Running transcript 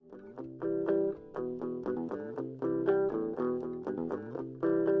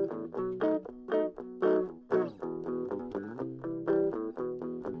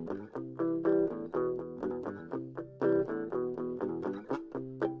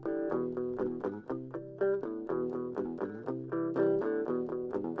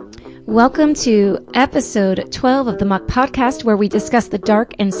Welcome to episode 12 of the Muck Podcast, where we discuss the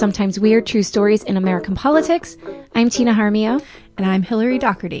dark and sometimes weird true stories in American politics. I'm Tina Harmio. And I'm Hillary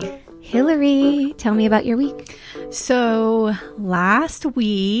Doherty. Hillary, tell me about your week. So last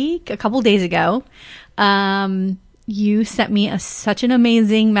week, a couple days ago, you sent me such an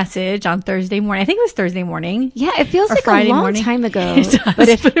amazing message on Thursday morning. I think it was Thursday morning. Yeah, it feels like Friday a long morning. time ago. It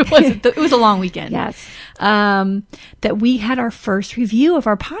does, but it wasn't. It was a long weekend. Yes. That we had our first review of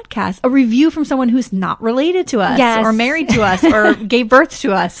our podcast, a review from someone who's not related to us, Yes. or married to us, or gave birth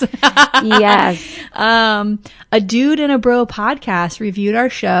to us. Yes. A Dude and a Bro podcast reviewed our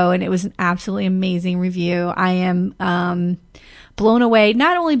show, and it was an absolutely amazing review. I am blown away,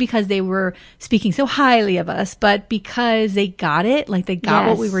 not only because they were speaking so highly of us, but because they got it, like they got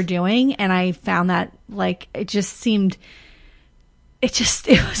what we were doing. And I found that, like, it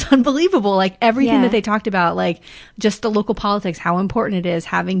was unbelievable. Like everything that they talked about, like just the local politics, how important it is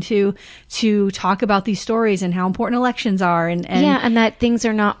having to talk about these stories and how important elections are. And that things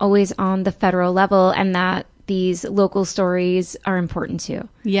are not always on the federal level and that these local stories are important too.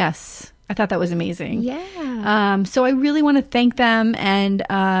 Yes. I thought that was amazing. Yeah. So I really want to thank them, and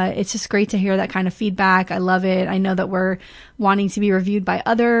it's just great to hear that kind of feedback. I love it. I know that we're wanting to be reviewed by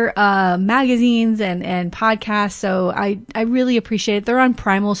other magazines and podcasts, so I really appreciate it. They're on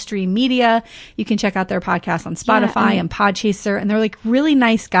Primal Stream Media. You can check out their podcast on Spotify and Podchaser, and they're like really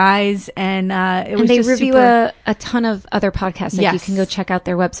nice guys, and they review a ton of other podcasts. Like you can go check out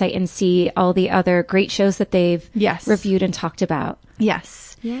their website and see all the other great shows that they've reviewed and talked about. Yes.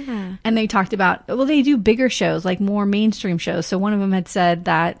 Yeah. And they talked about, they do bigger shows, like more mainstream shows. So one of them had said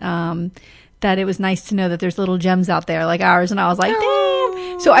that, that it was nice to know that there's little gems out there like ours. And I was like,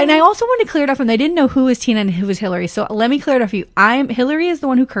 damn. So, and I also wanted to clear it up from, they didn't know who was Tina and who was Hillary. So let me clear it up for you. Hillary is the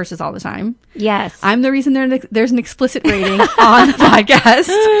one who curses all the time. Yes. I'm the reason there's an explicit rating on the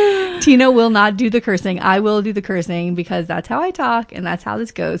podcast. Tina will not do the cursing. I will do the cursing because that's how I talk and that's how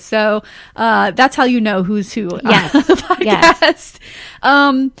this goes. So, that's how you know who's who on the podcast. Yes.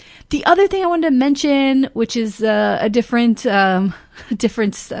 The other thing I wanted to mention, which is a different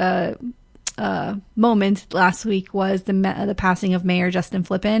moment last week, was the passing of Mayor Justin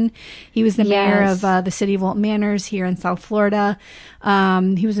Flippin. He was the mayor of the city of Walton Manors here in South Florida.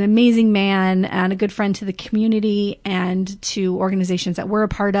 He was an amazing man and a good friend to the community and to organizations that we're a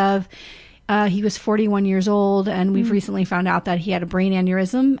part of. He was 41 years old, and we've recently found out that he had a brain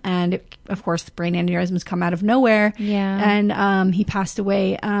aneurysm, and of course, brain aneurysms come out of nowhere. Yeah. And he passed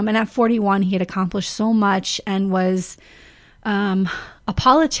away. And at 41, he had accomplished so much and was a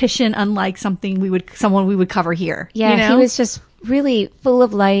politician unlike someone we would cover here. Yeah, you know? He was just really full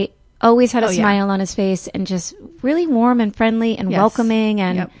of light, always had a smile on his face, and just really warm and friendly and welcoming,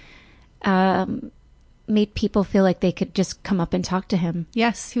 and made people feel like they could just come up and talk to him.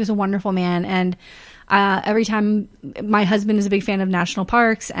 Yes, he was a wonderful man. And every time, my husband is a big fan of national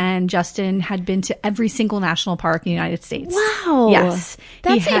parks, and Justin had been to every single national park in the United States. Wow. Yes.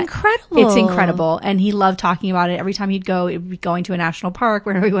 That's incredible. It's incredible. And he loved talking about it. Every time he'd go, it would be going to a national park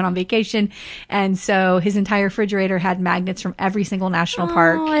whenever we went on vacation. And so his entire refrigerator had magnets from every single national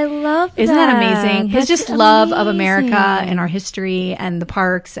park. Oh, I love that. Isn't that amazing? His That's love of amazing. America and our history and the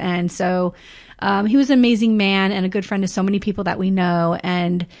parks. And so he was an amazing man and a good friend to so many people that we know.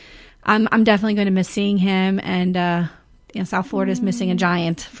 And I'm definitely going to miss seeing him. And South Florida is missing a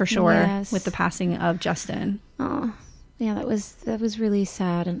giant for sure with the passing of Justin. Oh, yeah, that was really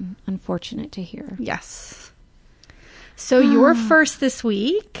sad and unfortunate to hear. Yes. So you're first this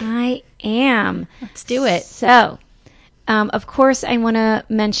week. I am. Let's do it. So, of course, I want to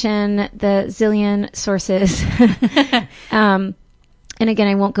mention the zillion sources. And again,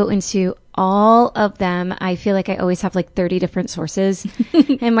 I won't go into all of them. I feel like I always have like 30 different sources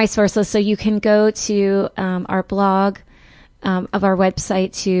in my source list. So you can go to our blog of our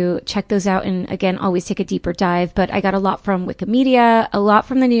website to check those out. And again, always take a deeper dive. But I got a lot from Wikimedia, a lot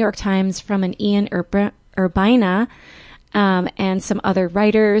from the New York Times, from an Ian Urbina, and some other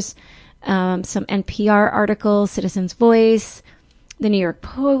writers, some NPR articles, Citizen's Voice, the New York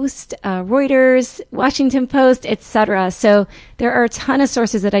Post, Reuters, Washington Post, etc. So there are a ton of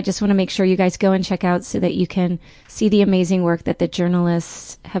sources that I just want to make sure you guys go and check out so that you can see the amazing work that the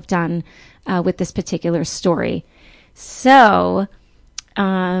journalists have done with this particular story. So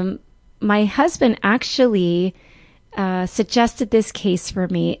my husband actually suggested this case for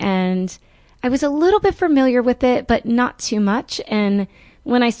me, and I was a little bit familiar with it, but not too much. And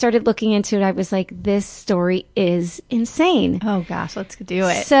when I started looking into it, I was like, this story is insane. Oh, gosh, let's do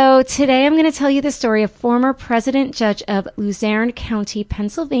it. So today I'm going to tell you the story of former president judge of Luzerne County,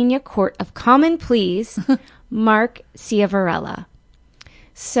 Pennsylvania Court of Common Pleas, Mark Ciavarella.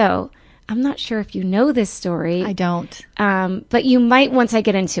 So I'm not sure if you know this story. I don't. But you might once I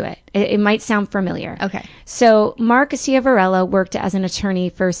get into it. It might sound familiar. Okay. So Mark Ciavarella worked as an attorney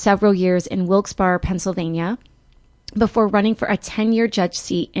for several years in Wilkes-Barre, Pennsylvania, before running for a 10-year judge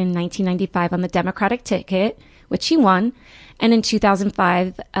seat in 1995 on the Democratic ticket, which he won. And in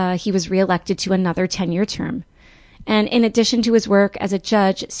 2005, he was reelected to another 10-year term. And in addition to his work as a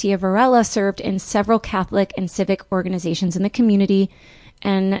judge, Ciavarella served in several Catholic and civic organizations in the community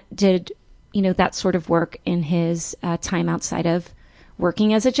and did, that sort of work in his time outside of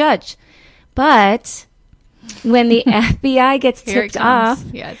working as a judge. But when the FBI gets tipped off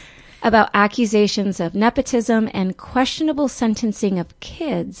about accusations of nepotism and questionable sentencing of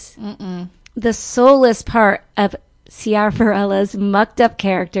kids, the soulless part of Ciavarella's mucked up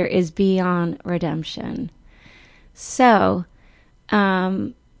character is beyond redemption. So,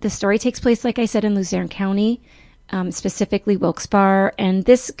 the story takes place, like I said, in Luzerne County, specifically Wilkes-Barre, and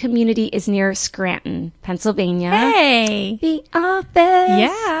this community is near Scranton, Pennsylvania. Hey! The office!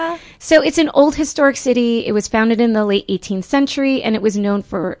 Yeah! So it's an old historic city. It was founded in the late 18th century, and it was known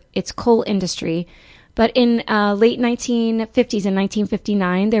for its coal industry. But in late 1950s and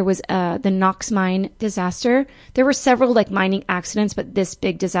 1959, there was the Knox mine disaster. There were several mining accidents, but this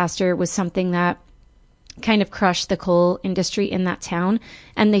big disaster was something that kind of crushed the coal industry in that town,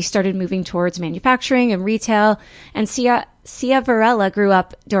 and they started moving towards manufacturing and retail. And Ciavarella grew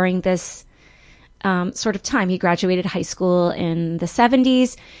up during this sort of time. He graduated high school in the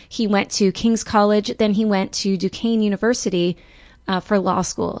 70s. He went to King's College. Then he went to Duquesne University for law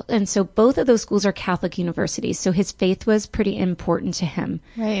school. And so both of those schools are Catholic universities. So his faith was pretty important to him.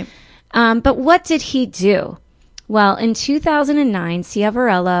 Right. But what did he do? Well, in 2009,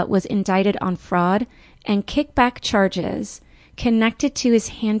 Ciavarella was indicted on fraud and kickback charges connected to his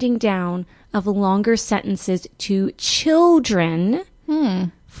handing down of longer sentences to children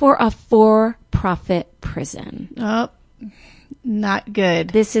for a for-profit prison. Oh, not good.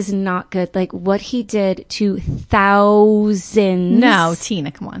 This is not good. What he did to thousands. No,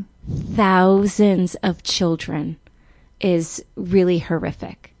 Tina, come on. Thousands of children is really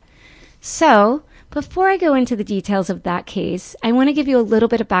horrific. So, before I go into the details of that case, I want to give you a little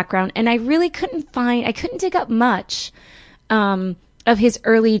bit of background. And I really couldn't dig up much of his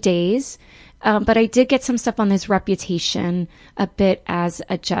early days, but I did get some stuff on his reputation a bit as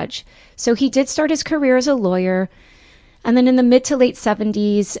a judge. So he did start his career as a lawyer. And then in the mid to late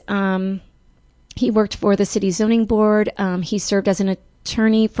 70s, he worked for the city zoning board. He served as an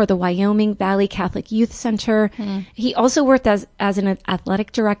attorney for the Wyoming Valley Catholic Youth Center. He also worked as an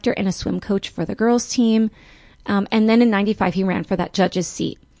athletic director and a swim coach for the girls team. And then in 95, he ran for that judge's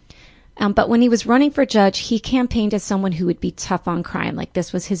seat. But when he was running for judge, he campaigned as someone who would be tough on crime.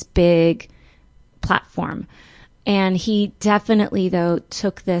 This was his big platform. And he definitely, though,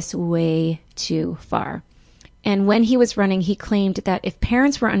 took this way too far. And when he was running, he claimed that if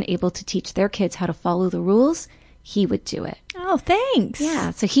parents were unable to teach their kids how to follow the rules, he would do it. Oh, thanks. Yeah.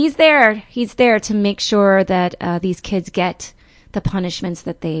 So he's there. He's there to make sure that these kids get the punishments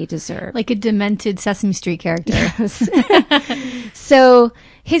that they deserve. Like a demented Sesame Street character. Yes. So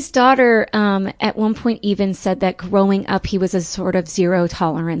his daughter at one point even said that growing up, he was a sort of zero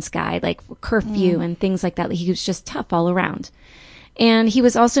tolerance guy, curfew and things like that. He was just tough all around. And he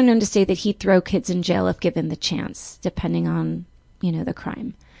was also known to say that he'd throw kids in jail if given the chance, depending on, the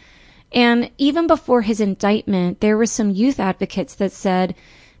crime. And even before his indictment, there were some youth advocates that said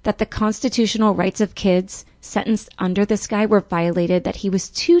that the constitutional rights of kids sentenced under this guy were violated, that he was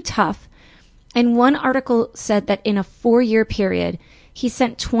too tough. And one article said that in a 4-year period, he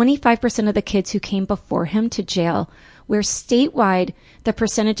sent 25% of the kids who came before him to jail, where statewide, the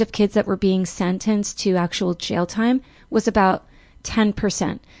percentage of kids that were being sentenced to actual jail time was about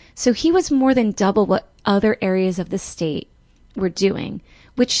 10%. So he was more than double what other areas of the state were doing,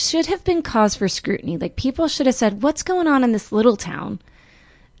 which should have been cause for scrutiny. People should have said, what's going on in this little town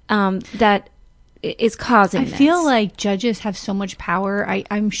that is causing this? I feel like judges have so much power.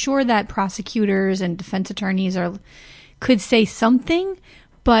 I'm sure that prosecutors and defense attorneys could say something,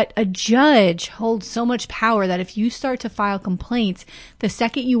 but a judge holds so much power that if you start to file complaints, the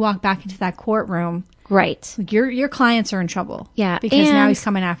second you walk back into that courtroom, right, your clients are in trouble. Yeah, because now he's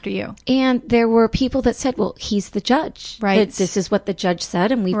coming after you. And there were people that said, "Well, he's the judge. Right, this is what the judge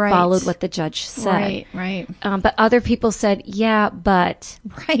said, and we followed what the judge said. Right. But other people said, "Yeah, but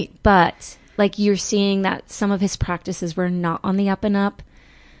you're seeing that some of his practices were not on the up and up."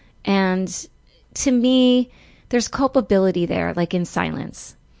 And to me, there's culpability there, in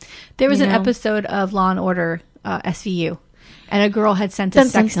silence. There was an episode of Law and Order SVU. And a girl had sent a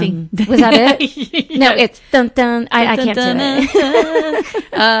sexting. Dun. Was that it? No, it's dun dun. I can't do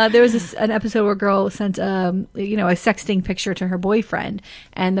it. There was an episode where a girl sent a sexting picture to her boyfriend,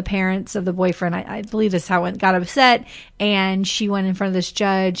 and the parents of the boyfriend, I believe this is how it got upset, and she went in front of this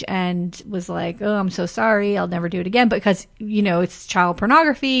judge and was like, "Oh, I'm so sorry. I'll never do it again," because it's child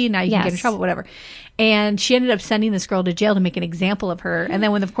pornography. Now you can get in trouble, whatever. And she ended up sending this girl to jail to make an example of her. And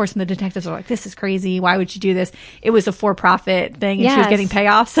then when the detectives were like, "This is crazy. Why would you do this?" It was a for-profit thing, and she was getting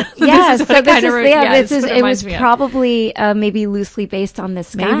payoffs. It was probably maybe loosely based on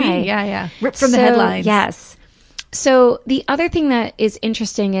this guy. Maybe, yeah. Ripped from the headlines. Yes. So the other thing that is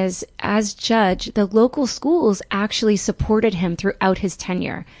interesting is, as judge, the local schools actually supported him throughout his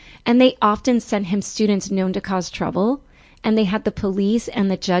tenure. And they often sent him students known to cause trouble. And they had the police and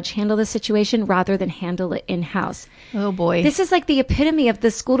the judge handle the situation rather than handle it in-house. Oh, boy. This is like the epitome of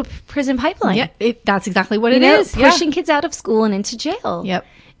the school-to-prison pipeline. Yeah, that's exactly what it is. Pushing kids out of school and into jail. Yep.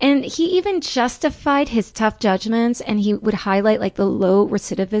 And he even justified his tough judgments, and he would highlight like the low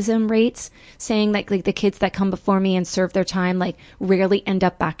recidivism rates, saying like the kids that come before me and serve their time like rarely end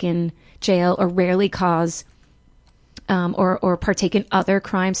up back in jail or rarely cause or partake in other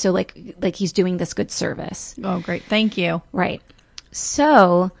crimes. So like he's doing this good service. Oh, great. Thank you. Right.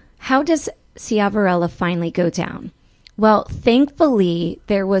 So how does Ciavarella finally go down? Well, thankfully,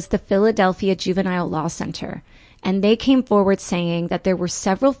 there was the Philadelphia Juvenile Law Center, and they came forward saying that there were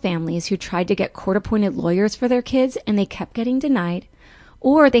several families who tried to get court-appointed lawyers for their kids, and they kept getting denied,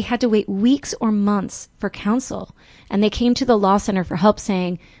 or they had to wait weeks or months for counsel. And they came to the law center for help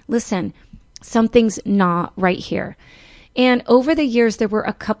saying, listen, something's not right here. And over the years, there were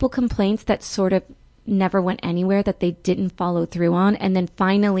a couple complaints that sort of never went anywhere, that they didn't follow through on. And then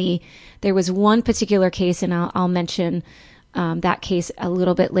finally, there was one particular case, and I'll mention that case a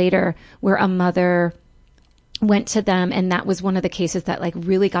little bit later, where a mother went to them, and that was one of the cases that like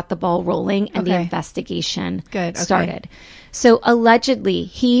really got the ball rolling, and the investigation started. So allegedly,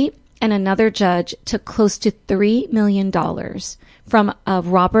 he and another judge took close to $3 million from a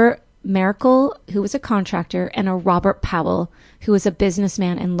Robert Miracle, who was a contractor, and a Robert Powell, who was a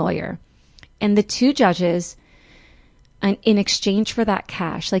businessman and lawyer. And the two judges, in exchange for that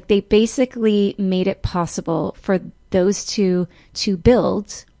cash, like they basically made it possible for those two to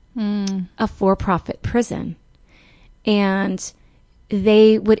build a for-profit prison. And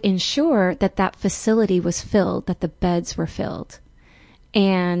they would ensure that that facility was filled, that the beds were filled.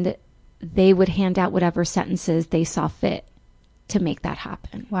 And they would hand out whatever sentences they saw fit to make that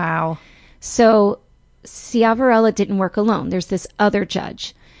happen. Wow. So Ciavarella didn't work alone. There's this other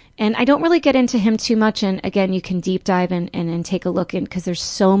judge. And I don't really get into him too much. And again, you can deep dive and take a look in, because there's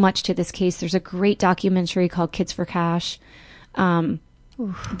so much to this case. There's a great documentary called Kids for Cash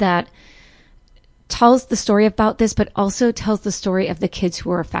that tells the story about this, but also tells the story of the kids who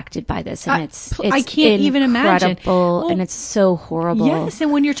were affected by this. And it's I can't even imagine. And it's so horrible. Yes, and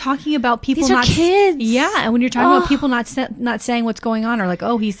when you're talking about people These are kids. And when you're talking about people not saying what's going on, or like,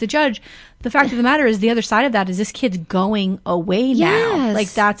 oh, he's the judge. The fact of the matter is, the other side of that is this kid's going away now.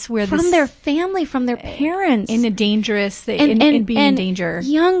 Like that's where from their family, from their parents, in a dangerous in being in danger.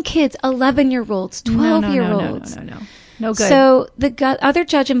 Young kids, 11-year-olds, 12-year-olds. No good. So the other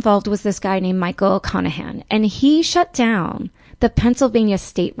judge involved was this guy named Michael Conahan, and he shut down the Pennsylvania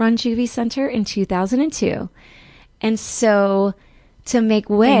state-run juvie center in 2002. And so to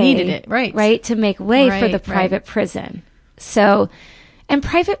make way, they needed it, right? To make way for the private prison. So, and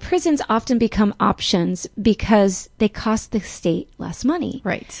private prisons often become options because they cost the state less money.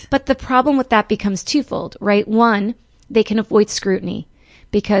 Right. But the problem with that becomes twofold, right? One, they can avoid scrutiny,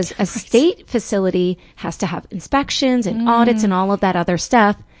 because a state facility has to have inspections and audits and all of that other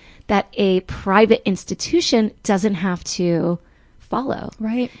stuff that a private institution doesn't have to follow.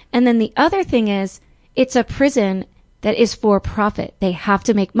 Right. And then the other thing is, it's a prison that is for profit. They have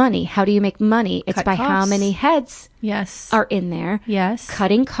to make money. How do you make money? It's by how many heads are in there. Yes.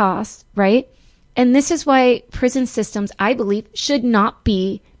 Cutting costs, right? And this is why prison systems, I believe, should not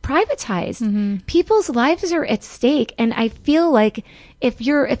be privatized. People's lives are at stake. And I feel like if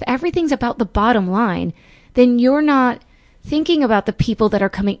everything's about the bottom line, then you're not thinking about the people that are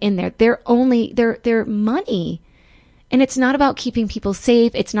coming in there. They're money. And it's not about keeping people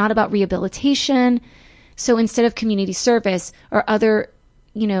safe. It's not about rehabilitation. So instead of community service or other,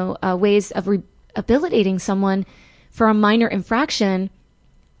 ways of rehabilitating someone for a minor infraction,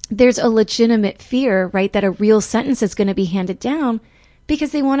 there's a legitimate fear, right, that a real sentence is going to be handed down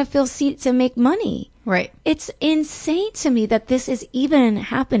because they want to fill seats and make money. Right. It's insane to me that this is even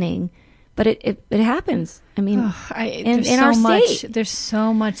happening But it happens. I mean, in our state. There's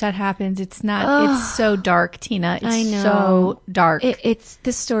so much that happens. It's not, it's so dark, Tina. It's I know. So dark.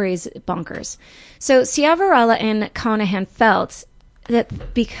 This story is bonkers. So Ciavarella and Conahan felt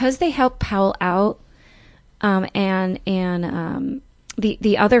that because they helped Powell out, and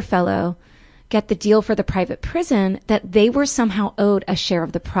the other fellow get the deal for the private prison, that they were somehow owed a share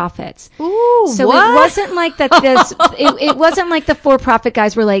of the profits. Ooh, so what? It wasn't like that it wasn't like the for-profit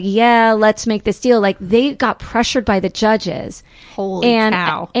guys were like, yeah, let's make this deal. Like, they got pressured by the judges. Holy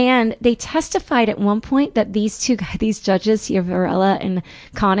cow. And they testified at one point that these judges, Ciavarella and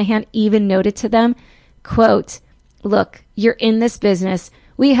Conahan, even noted to them, quote, look, you're in this business.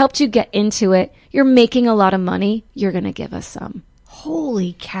 We helped you get into it. You're making a lot of money. You're going to give us some.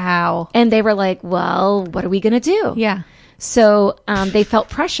 Holy cow. And they were like, well, what are we going to do? Yeah. So they felt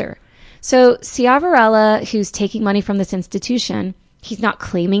pressure. So Ciavarella, who's taking money from this institution, he's not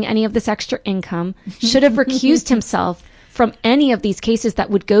claiming any of this extra income, should have recused himself from any of these cases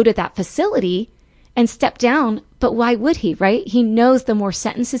that would go to that facility and step down. But why would he, right? He knows the more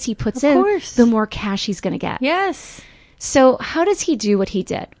sentences he puts in, the more cash he's going to get. Yes. So how does he do what he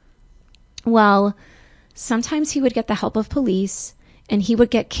did? Well, sometimes he would get the help of police, and he would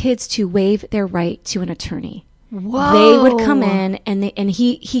get kids to waive their right to an attorney. Whoa. They would come in, and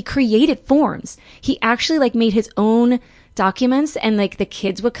he created forms. He actually made his own documents, and the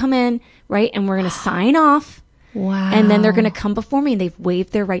kids would come in, right? And we're going to sign off. Wow. And then they're going to come before me, and they've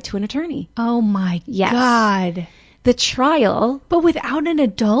waived their right to an attorney. Oh my God. The trial. But without an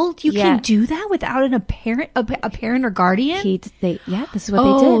adult, you can do that without a parent or guardian? This is what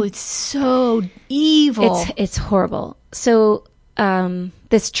they did. Oh, it's so evil. It's horrible. So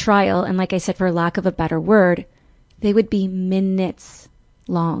this trial, and like I said, for lack of a better word, they would be minutes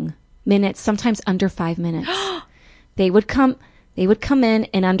long. Minutes, sometimes under 5 minutes. They would come in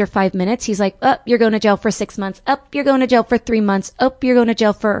under 5 minutes. He's like, oh, you're going to jail for 6 months. Oh, you're going to jail for 3 months. Oh, you're going to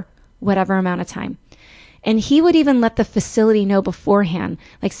jail for whatever amount of time. And he would even let the facility know beforehand.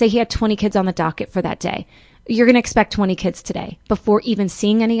 Like, say he had 20 kids on the docket for that day. You're going to expect 20 kids today before even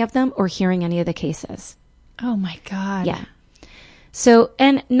seeing any of them or hearing any of the cases. Oh my God. Yeah. So,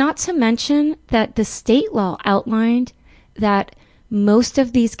 and not to mention that the state law outlined that most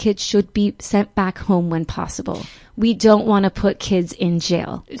of these kids should be sent back home when possible. We don't want to put kids in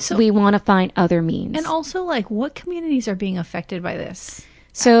jail. So we want to find other means. And also, what communities are being affected by this?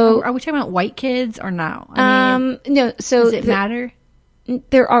 So, are we talking about white kids or no? No. So does it matter?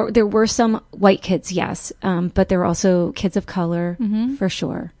 There were some white kids, yes, but there were also kids of color, for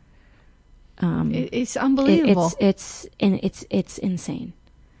sure. It's unbelievable. It's insane.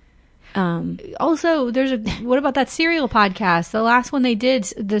 Also, what about that Serial podcast? The last one they did,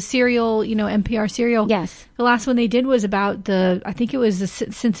 the Serial, NPR Serial. Yes. The last one they did was about I think it was the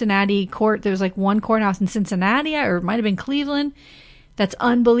Cincinnati court. There was one courthouse in Cincinnati, or it might have been Cleveland. That's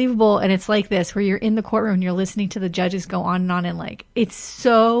unbelievable. And it's like this, where you're in the courtroom and you're listening to the judges go on and on. And it's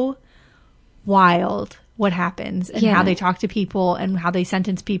so wild what happens and how they talk to people and how they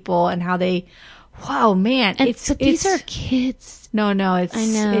sentence people and how they, wow, man. And these are kids. No, it's, I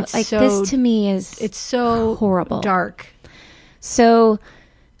know. It's so, this to me it's so horrible. Dark. So,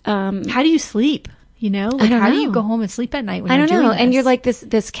 how do you sleep? I don't how know. do you go home and sleep at night when I you're don't doing know. this? And you're like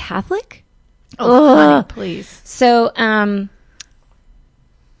this Catholic? Oh, honey, please. So,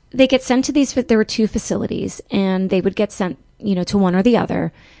 they get sent to there were 2 facilities, and they would get sent, to one or the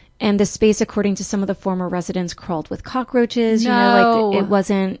other. And the space, according to some of the former residents, crawled with cockroaches. No. It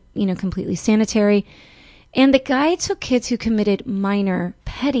wasn't, completely sanitary. And the guy took kids who committed minor,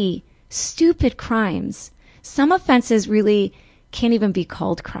 petty, stupid crimes. Some offenses really can't even be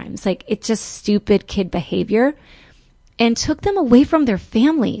called crimes. It's just stupid kid behavior, and took them away from their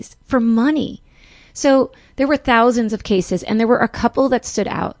families for money. So there were thousands of cases, and there were a couple that stood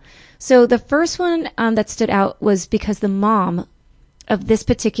out. So the first one that stood out was because the mom of this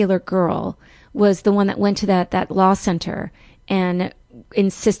particular girl was the one that went to that law center and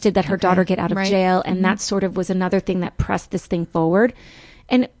insisted that her daughter get out of jail. And that sort of was another thing that pressed this thing forward.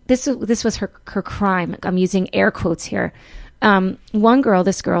 And this was her crime. I'm using air quotes here.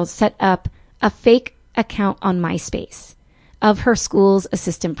 This girl set up a fake account on MySpace of her school's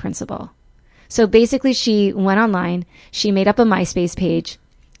assistant principal. So basically she went online, she made up a MySpace page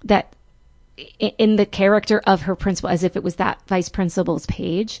that in the character of her principal, as if it was that vice principal's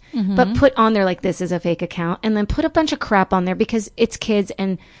page, but put on there this is a fake account, and then put a bunch of crap on there because it's kids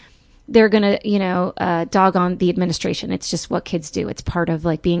and they're going to, dog on the administration. It's just what kids do. It's part of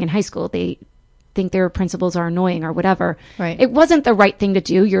being in high school. They think their principals are annoying or whatever. Right. It wasn't the right thing to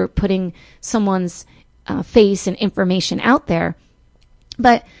do. You're putting someone's face and information out there.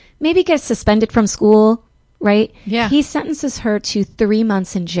 But maybe gets suspended from school, right? Yeah. He sentences her to 3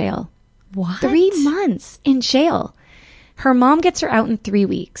 months in jail. What? 3 months in jail. Her mom gets her out in 3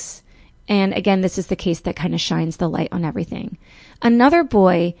 weeks. And again, this is the case that kind of shines the light on everything. Another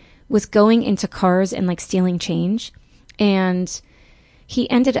boy was going into cars and like stealing change. And he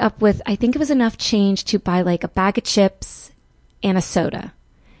ended up with, I think it was enough change to buy like a bag of chips and a soda.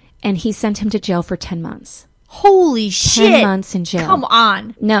 And he sent him to jail for 10 months. Holy shit. 10 months in jail. Come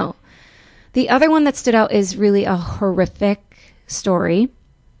on. No. The other one that stood out is really a horrific story.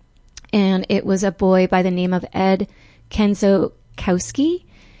 And it was a boy by the name of Ed Kenzokowski,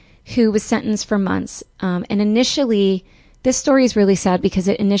 who was sentenced for months. And initially, this story is really sad because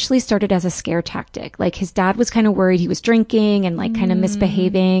it initially started as a scare tactic. Like his dad was kind of worried he was drinking and like kind of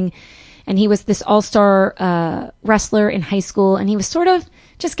misbehaving. And he was this all-star wrestler in high school. And he was sort of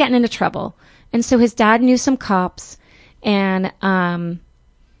just getting into trouble. And so his dad knew some cops and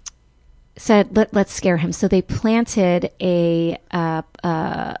said, let's scare him. So they planted a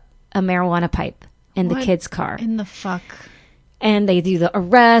marijuana pipe in the kid's car. In the fuck? And they do the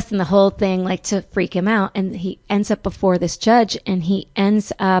arrest and the whole thing, like to freak him out. And he ends up before this judge and he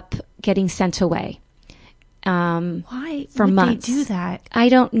ends up getting sent away. Why for would months. they do that? I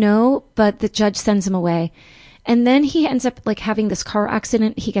don't know, but the judge sends him away. And then he ends up like having this car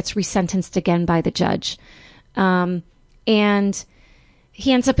accident. He gets resentenced again by the judge. And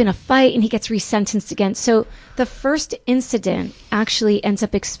he ends up in a fight and he gets resentenced again. So the first incident actually ends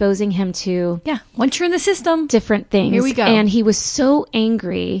up exposing him to once you're in the system, different things. Here we go. And he was so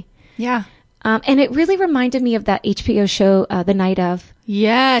angry. Yeah. And it really reminded me of that HBO show, The Night Of.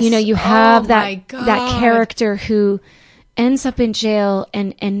 Yes. You know, you have that character who ends up in jail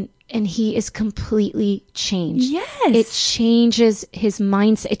and he is completely changed. Yes. It changes his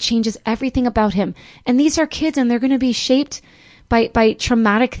mindset. It changes everything about him. And these are kids and they're going to be shaped by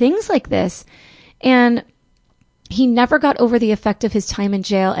traumatic things like this. And he never got over the effect of his time in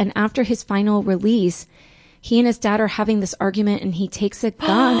jail. And after his final release, he and his dad are having this argument and he takes a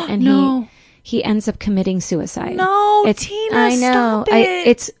gun and he ends up committing suicide. No, Tina, stop it.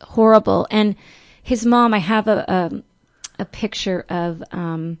 It's horrible. And his mom, I have a picture of,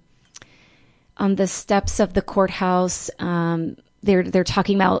 on the steps of the courthouse, they're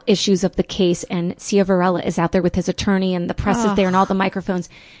talking about issues of the case and Ciavarella is out there with his attorney and the press is there and all the microphones.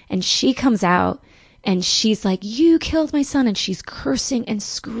 And she comes out and she's like, you killed my son. And she's cursing and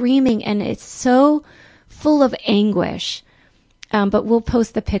screaming and it's so full of anguish. But we'll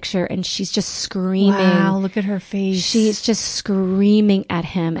post the picture and she's just screaming. Wow, look at her face. She's just screaming at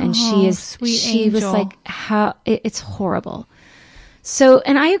him and she was like, it's horrible. So,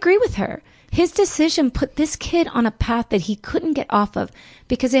 and I agree with her. His decision put this kid on a path that he couldn't get off of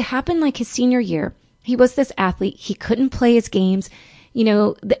because it happened like his senior year. He was this athlete. He couldn't play his games. You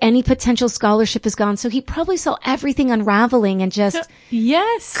know, any potential scholarship is gone. So he probably saw everything unraveling and just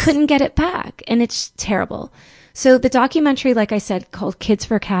couldn't get it back. And it's terrible. So the documentary, like I said, called Kids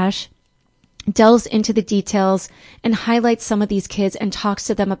for Cash, delves into the details and highlights some of these kids and talks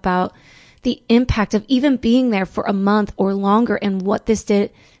to them about the impact of even being there for a month or longer and what this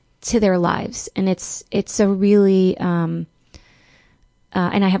did to their lives. And it's a really, and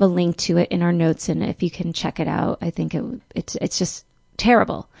I have a link to it in our notes. And if you can check it out, I think it's just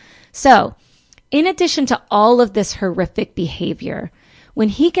terrible. So in addition to all of this horrific behavior, when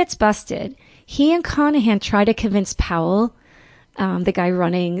he gets busted, he and Conahan try to convince Powell, the guy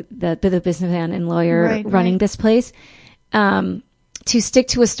running the businessman and lawyer running this place, to stick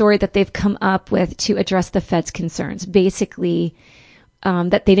to a story that they've come up with to address the Fed's concerns. Basically,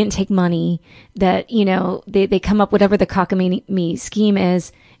 that they didn't take money, that, you know, they come up whatever the cockamamie scheme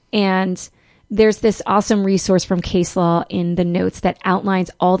is. And there's this awesome resource from case law in the notes that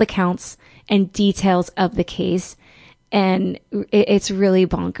outlines all the counts and details of the case. And it's really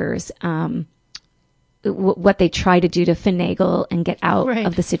bonkers. What they try to do to finagle and get out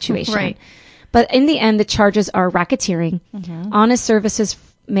of the situation. Right. But in the end, the charges are racketeering, honest services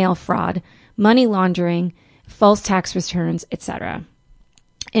mail fraud, money laundering, false tax returns, etc.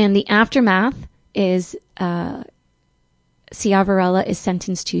 And the aftermath is Ciavarella is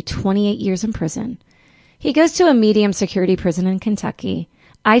sentenced to 28 years in prison. He goes to a medium security prison in Kentucky.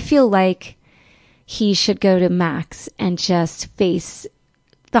 I feel like he should go to max and just face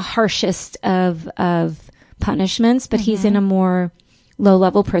the harshest of punishments, but he's in a more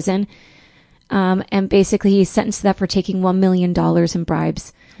low-level prison. And basically he's sentenced to that for taking $1 million in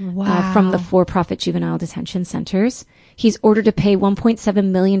bribes from the for-profit juvenile detention centers. He's ordered to pay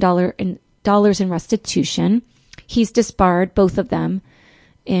 $1.7 million in restitution. He's disbarred, both of them.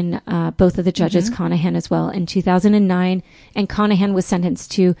 in both of the judges, Conahan as well, in 2009. And Conahan was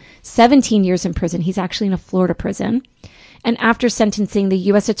sentenced to 17 years in prison. He's actually in a Florida prison. And after sentencing, the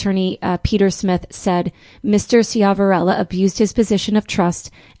U.S. Attorney Peter Smith said Mr. Ciavarella abused his position of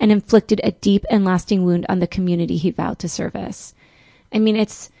trust and inflicted a deep and lasting wound on the community he vowed to service. I mean,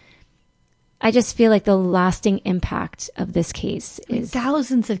 I just feel like the lasting impact of this case is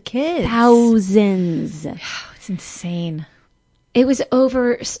thousands of kids. Thousands. It's insane. It was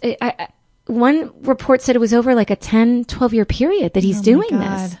over. One report said it was over like a 10, 12-year period that he's doing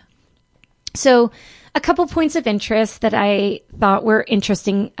this. So a couple points of interest that I thought were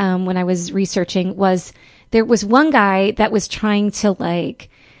interesting when I was researching was there was one guy that was trying to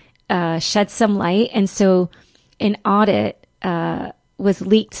shed some light. And so an audit was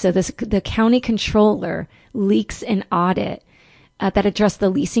leaked. So the county controller leaks an audit that addressed the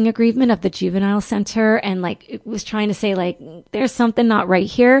leasing agreement of the juvenile center. And it was trying to say there's something not right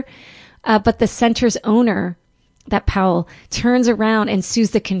here. But the center's owner, that Powell, turns around and sues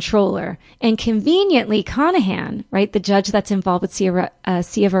the controller. And conveniently, Conahan, right, the judge that's involved with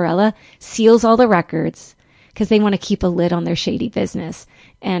Ciavarella, seals all the records because they want to keep a lid on their shady business.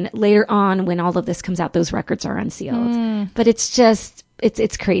 And later on, when all of this comes out, those records are unsealed. But it's just,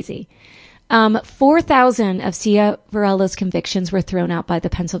 it's crazy. 4,000 of Ciavarella's convictions were thrown out by the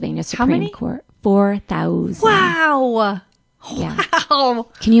Pennsylvania Supreme Court. 4,000. Wow. Yeah. Wow.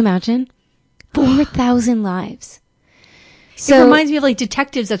 Can you imagine? 4,000 lives. So, it reminds me of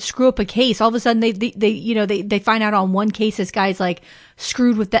detectives that screw up a case. All of a sudden they find out on one case this guy's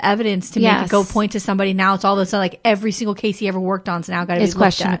screwed with the evidence to make it go point to somebody. Now it's all of a sudden every single case he ever worked on is now got to be looked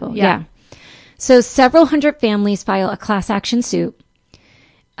questionable. at. Yeah. So several hundred families file a class action suit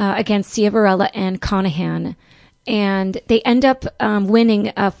against Ciavarella and Conahan, and they end up winning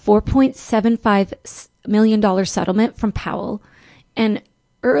a $4.75 million settlement from Powell. And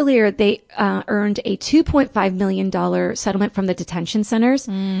earlier, they earned a $2.5 million settlement from the detention centers,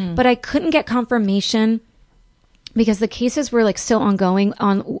 but I couldn't get confirmation because the cases were so ongoing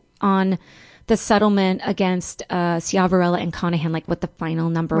on the settlement against Ciavarella and Conahan, what the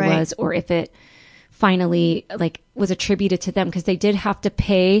final number was, or if it finally was attributed to them, because they did have to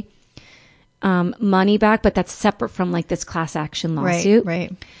pay money back, but that's separate from this class action lawsuit.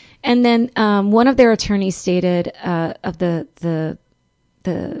 Right. And then one of their attorneys stated of the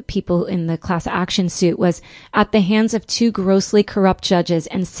people in the class action suit was at the hands of 2 grossly corrupt judges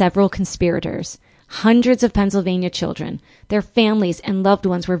and several conspirators. Hundreds of Pennsylvania children, their families and loved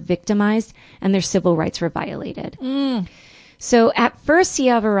ones were victimized and their civil rights were violated. So at first,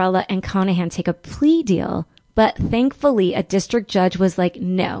 Ciavarella and Conahan take a plea deal, but thankfully a district judge was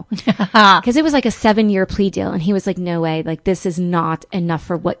no, because it was a 7-year plea deal. And he was no way, this is not enough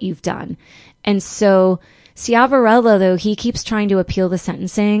for what you've done. And so Ciavarella, though, he keeps trying to appeal the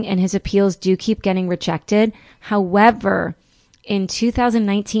sentencing, and his appeals do keep getting rejected. However, in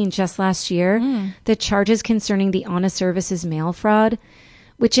 2019, just last year, the charges concerning the honest services mail fraud,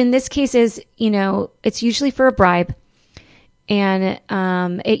 which in this case is, it's usually for a bribe. And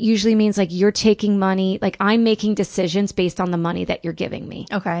it usually means you're taking money, I'm making decisions based on the money that you're giving me.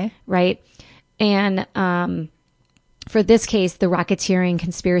 Okay. Right. And for this case, the racketeering,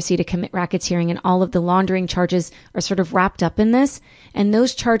 conspiracy to commit racketeering, and all of the laundering charges are sort of wrapped up in this. And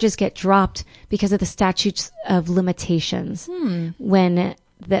those charges get dropped because of the statutes of limitations when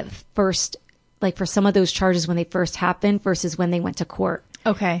the first, for some of those charges when they first happened versus when they went to court.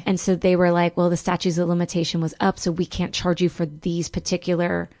 Okay. And so they were well, the statutes of limitation was up, so we can't charge you for these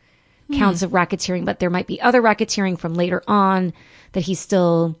particular counts of racketeering, but there might be other racketeering from later on that he's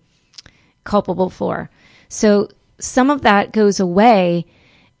still culpable for. So some of that goes away,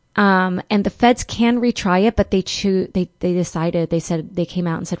 and the feds can retry it, but they came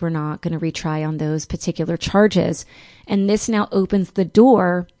out and said, we're not going to retry on those particular charges. And this now opens the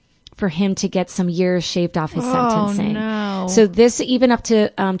door for him to get some years shaved off his sentencing. No. So this, even up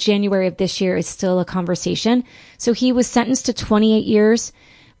to January of this year, is still a conversation. So he was sentenced to 28 years,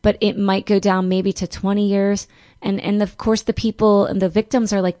 but it might go down maybe to 20 years. And of course, the people and the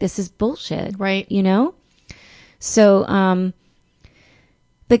victims are this is bullshit. Right. So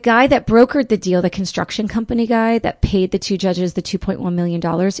the guy that brokered the deal, the construction company guy that paid the 2 judges the $2.1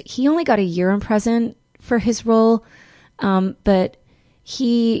 million, he only got a year in prison for his role. But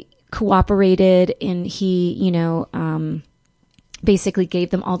he cooperated, and he, basically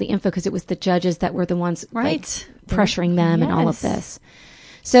gave them all the info because it was the judges that were the ones pressuring them and all of this.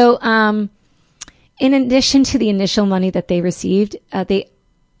 So, in addition to the initial money that they received, they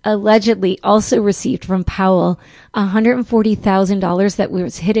allegedly also received from Powell $140,000 that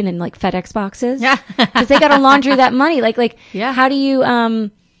was hidden in like FedEx boxes. Yeah. Because they got to laundry that money. How do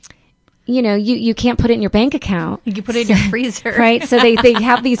you, you can't put it in your bank account. You put it in your freezer. Right. So they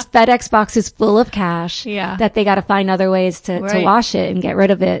have these FedEx boxes full of cash that they got to find other ways to wash it and get rid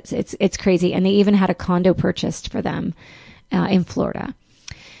of it. It's crazy. And they even had a condo purchased for them in Florida.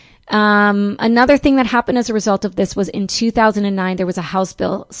 Another thing that happened as a result of this was in 2009, there was a House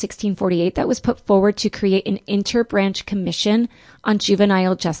Bill 1648 that was put forward to create an interbranch commission on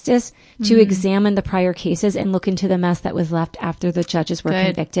juvenile justice to examine the prior cases and look into the mess that was left after the judges were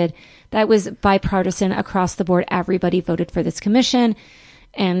convicted. That was bipartisan across the board. Everybody voted for this commission.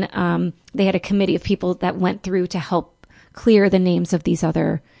 And they had a committee of people that went through to help clear the names of these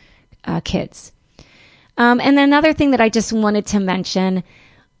other kids. And another thing that I just wanted to mention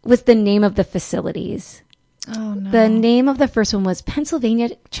was the name of the facilities. Oh, no. The name of the first one was Pennsylvania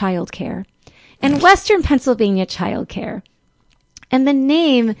Child Care and Western Pennsylvania Child Care. And the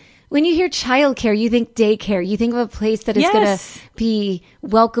name, when you hear child care, you think daycare. You think of a place that is going to be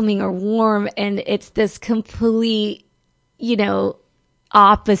welcoming or warm. And it's this complete,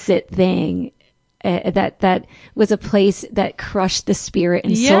 opposite thing. That was a place that crushed the spirit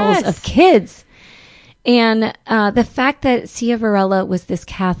and souls of kids. And the fact that Ciavarella was this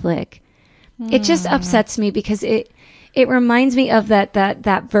Catholic, it just upsets me because it reminds me of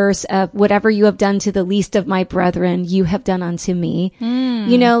that verse of whatever you have done to the least of my brethren, you have done unto me.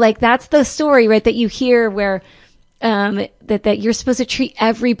 That's the story, right? That you hear where that you're supposed to treat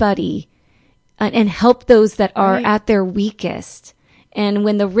everybody and help those that are at their weakest. And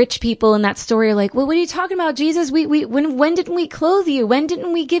when the rich people in that story are like, well, what are you talking about, Jesus? When didn't we clothe you? When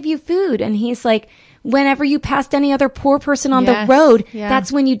didn't we give you food? And he's like, whenever you passed any other poor person on the road,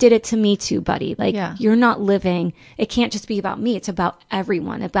 that's when you did it to me too, buddy. You're not living. It can't just be about me. It's about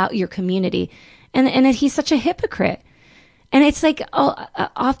everyone, about your community. And he's such a hypocrite. And it's like,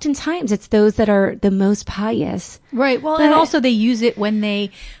 oftentimes it's those that are the most pious. Right. Well, and also they use it when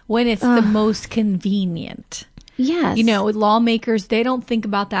it's the most convenient. Yes. Lawmakers, they don't think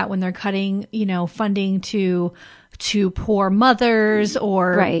about that when they're cutting, funding to poor mothers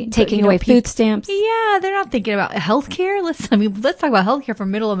or taking away food stamps. Yeah, they're not thinking about healthcare. Let's talk about healthcare for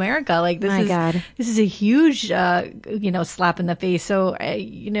middle America. This is a huge slap in the face. So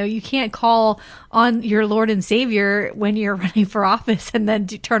you can't call on your Lord and Savior when you're running for office and then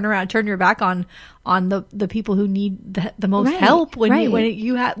turn your back on the people who need the most help when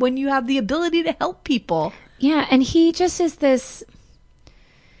you have the ability to help people. Yeah, and he just is this.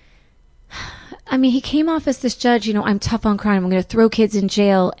 I mean, he came off as this judge, I'm tough on crime. I'm going to throw kids in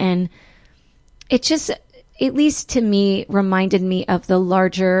jail. And it just, at least to me, reminded me of the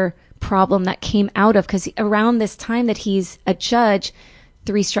larger problem that came out of, because around this time that he's a judge,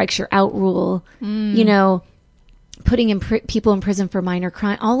 3 strikes you're out rule, putting people in prison for minor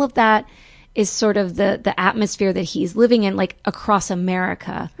crime, all of that is sort of the atmosphere that he's living in, across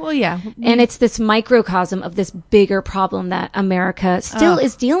America. Well, yeah. And it's this microcosm of this bigger problem that America still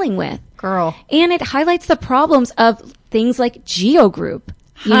is dealing with. Girl. And it highlights the problems of things like Geo Group.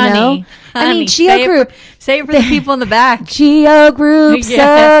 Honey, I mean, Geo Group. Say it for the people in the back. Geo Group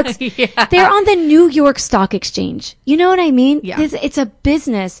sucks. Yeah. They're on the New York Stock Exchange. You know what I mean? Yeah. It's a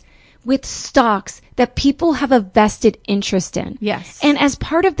business with stocks that people have a vested interest in. Yes. And as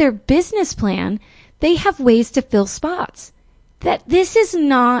part of their business plan, they have ways to fill spots. That this is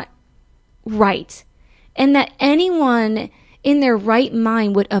not right. And that anyone in their right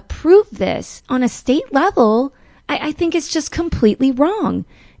mind would approve this on a state level, I think it's just completely wrong.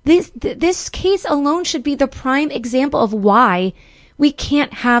 This case alone should be the prime example of why we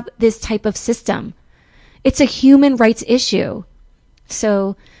can't have this type of system. It's a human rights issue.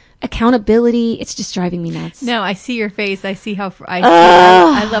 So accountability, it's just driving me nuts. No, I see your face. I see how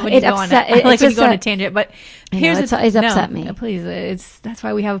I love when you go on. I like when you go on a tangent. But here's it's upset me. Please, that's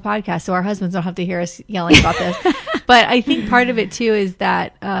why we have a podcast, so our husbands don't have to hear us yelling about this. But I think part of it too is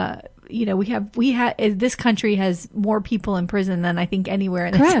that this country has more people in prison than I think anywhere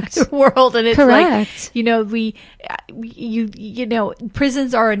in the world, and it's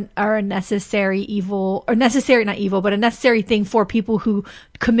prisons are a necessary evil, or necessary, not evil, but a necessary thing for people who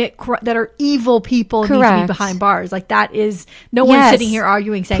commit that are evil people and need to be behind bars. That is one's sitting here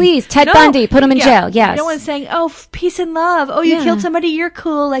arguing saying, please, Ted Bundy, put him in jail. Yes. No one's saying, oh, peace and love. Oh, you killed somebody, you're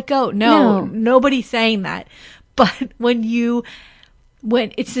cool. Let go. No, nobody's saying that. But when you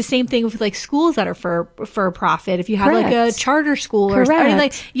when it's the same thing with like schools that are for profit. If you have like a charter school or something,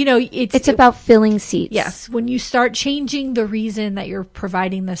 like, it's about filling seats. Yes. When you start changing the reason that you're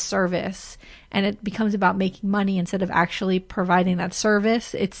providing this service and it becomes about making money instead of actually providing that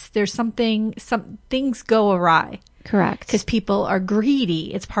service, some things go awry. Correct. Because people are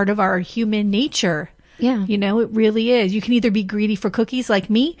greedy. It's part of our human nature. Yeah. It really is. You can either be greedy for cookies like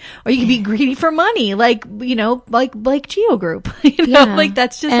me, or you can be greedy for money, like Geo Group. Like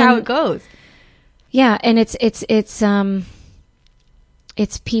that's just how it goes. Yeah. And it's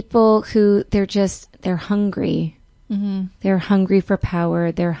people who they're hungry. Mm-hmm. They're hungry for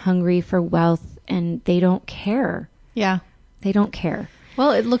power. They're hungry for wealth, and they don't care. Yeah. They don't care.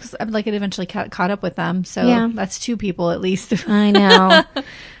 Well, it looks like it eventually caught up with them. So that's 2 people at least. I know.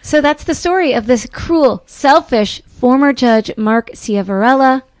 So that's the story of this cruel, selfish former judge, Mark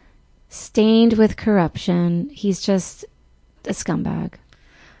Ciavarella, stained with corruption. He's just a scumbag.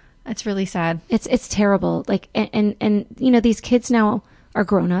 That's really sad. It's terrible. Like, and these kids now are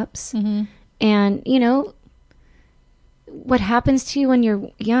grown-ups. Mm-hmm. And, what happens to you when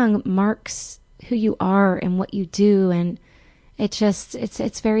you're young marks who you are and what you do. And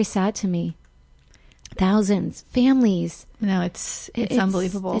it's very sad to me. Thousands, families. No, it's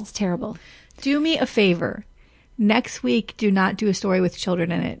unbelievable. It's terrible. Do me a favor. Next week, do not do a story with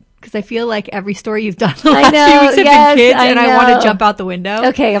children in it. Because I feel like every story you've done the last few weeks have been kids, and I want to jump out the window.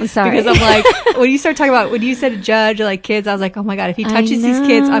 Okay, I'm sorry. Because I'm like, when you said a judge or like kids, I was like, oh my God, if he touches these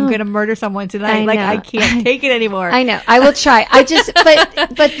kids, I'm going to murder someone tonight. I can't take it anymore. I know. I will try.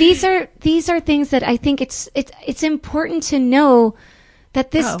 But these are things that I think it's important to know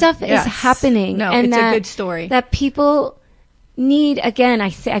that this stuff is happening. No, and it's a good story. That people need, again, I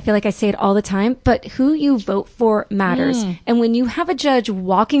feel like I say it all the time, but who you vote for matters. And when you have a judge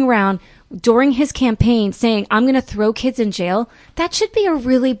walking around during his campaign saying, I'm going to throw kids in jail, that should be a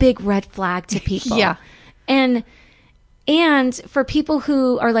really big red flag to people. Yeah. And for people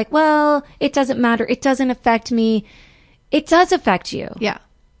who are like, well, it doesn't matter, it doesn't affect me, it does affect you. Yeah.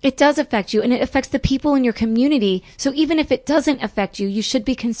 It does affect you, and it affects the people in your community. So even if it doesn't affect you, you should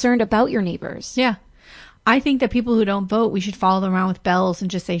be concerned about your neighbors. Yeah. I think that people who don't vote, we should follow them around with bells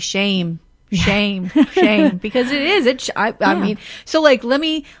and just say shame, shame, shame, because it is. I mean, so like, let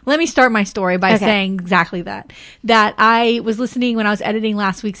me start my story by saying exactly that I was listening when I was editing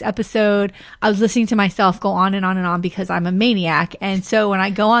last week's episode. I was listening to myself go on and on and on because I'm a maniac. And so when I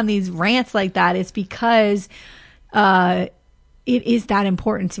go on these rants like that, it's because, it is that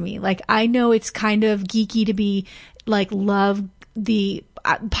important to me. Like, I know it's kind of geeky to be like, love the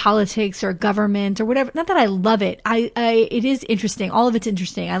politics or government or whatever. Not that I love it. It is interesting. All of it's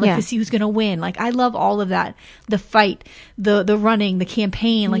interesting. I like to see who's going to win. Like, I love all of that. The fight, the running, the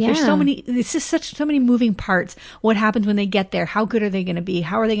campaign. Like, there's so many moving parts. What happens when they get there? How good are they going to be?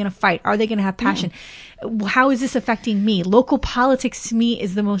 How are they going to fight? Are they going to have passion? How is this affecting me? Local politics to me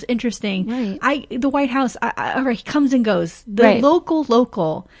is the most interesting. Right. The White House, all right, comes and goes. The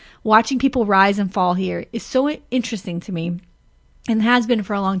local, watching people rise and fall here is so interesting to me. And has been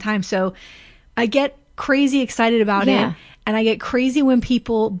for a long time. So I get crazy excited about it. And I get crazy when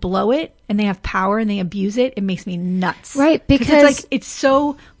people blow it and they have power and they abuse it. It makes me nuts. Right. Because it's like, it's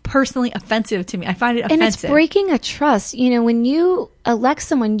so personally offensive to me. I find it offensive. And it's breaking a trust. When you elect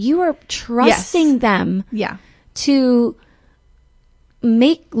someone, you are trusting them to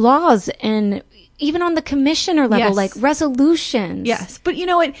make laws, and even on the commissioner level, like resolutions. Yes. But you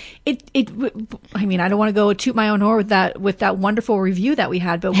know what? I mean, I don't want to go toot my own horn with that wonderful review that we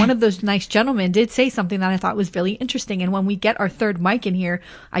had, but one of those nice gentlemen did say something that I thought was really interesting. And when we get our third mic in here,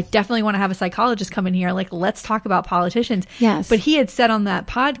 I definitely want to have a psychologist come in here. Like, let's talk about politicians. Yes. But he had said on that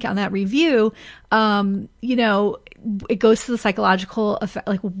podcast, on that review, it goes to the psychological effect.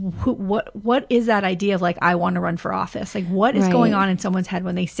 Like, what is that idea of like, I want to run for office? Like, what is going on in someone's head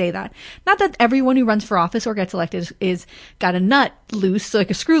when they say that? Not that everyone who runs for office or gets elected is got a nut loose,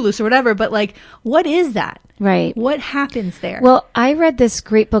 like a screw loose or whatever, but like, what is that? Right. What happens there? Well, I read this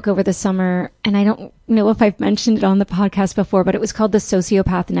great book over the summer, and I don't know if I've mentioned it on the podcast before, but it was called The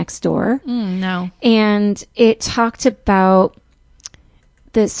Sociopath Next Door. No. And it talked about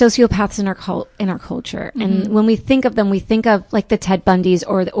the sociopaths in our culture. Mm-hmm. And when we think of them, we think of like the Ted Bundys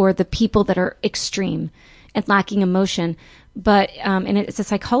or the people that are extreme and lacking emotion. But, and it's a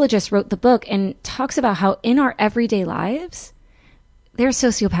psychologist wrote the book and talks about how in our everyday lives, there are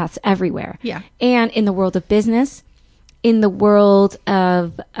sociopaths everywhere. Yeah. And in the world of business, in the world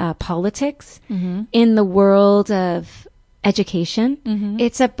of politics, in the world of education,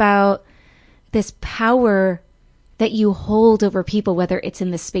 it's about this power that you hold over people, whether it's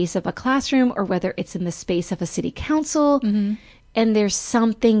in the space of a classroom or whether it's in the space of a city council. and there's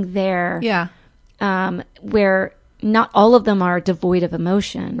something there. Yeah. Where not all of them are devoid of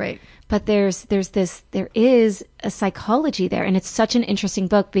emotion. Right. But there is a psychology there. And it's such an interesting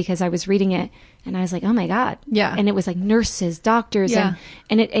book because I was reading it and I was like, oh my God. Yeah. And it was like nurses, doctors, Yeah.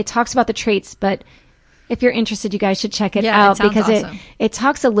 and it talks about the traits, but if you're interested, you guys should check it Yeah, out it sounds because awesome. it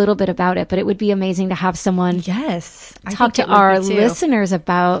talks a little bit about it, but it would be amazing to have someone Yes. I talk think to it would our be too. listeners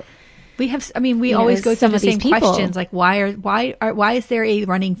about. We have, I mean, we You always know, go some through the of these same people. questions, like why is there a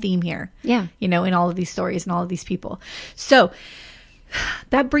running theme here? Yeah. You know, in all of these stories and all of these people. So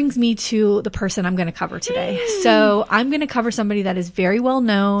that brings me to the person I'm going to cover today. So I'm going to cover somebody that is very well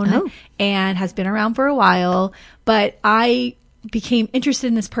known and has been around for a while, but I became interested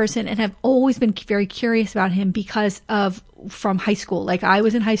in this person and have always been very curious about him because of from high school. Like I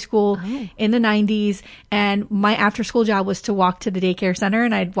was in high school in the 90s and my after school job was to walk to the daycare center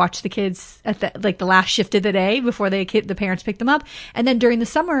and I'd watch the kids at the last shift of the day before the parents picked them up. And then during the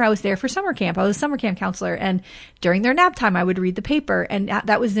summer I was there for summer camp. I was a summer camp counselor, and during their nap time I would read the paper, and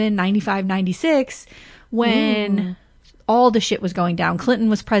that was in 95, 96 when all the shit was going down. Clinton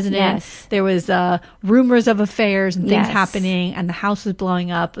was president. Yes. There was rumors of affairs and things Yes. happening, and the house was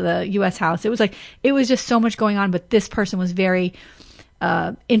blowing up, the U.S. House. It was just so much going on, but this person was very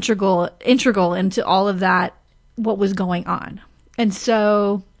integral into all of that, what was going on. And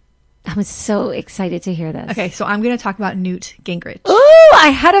so I'm so excited to hear this. okay, so I'm going to talk about Newt Gingrich. Oh, I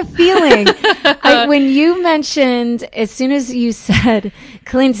had a feeling. When you mentioned, as soon as you said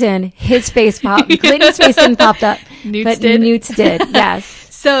Clinton, his face popped. Clinton's face didn't pop up. Newt's but did? Newt's did, yes.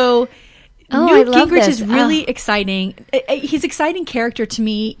 So Oh, Newt I love Gingrich this. is really exciting. He's exciting character to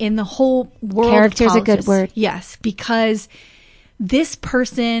me in the whole world. Character's of a good politics. word. Yes, because this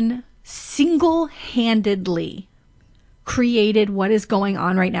person single-handedly created what is going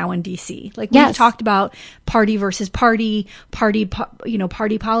on right now in DC. Like we've Yes. talked about party versus party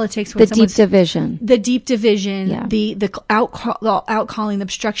politics. When The deep someone's- division. the deep division, Yeah. the outcalling, the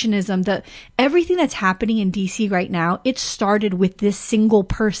obstructionism, everything that's happening in DC right now. It started with this single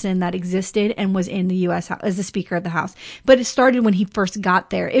person that existed and was in the U.S. House as the Speaker of the House. But it started when he first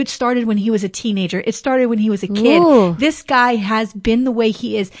got there. It started when he was a teenager. It started when he was a kid. Ooh. This guy has been the way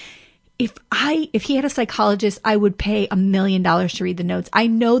he is. If he had a psychologist, I would pay $1 million to read the notes. I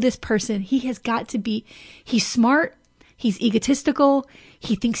know this person. He has got to be, he's smart. He's egotistical.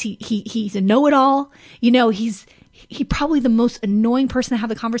 He thinks he's a know-it-all. You know, he's probably the most annoying person to have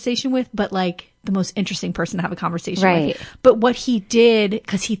a conversation with, but like the most interesting person to have a conversation Right. with. But what he did,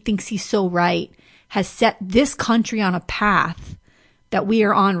 because he thinks he's so right, has set this country on a path that we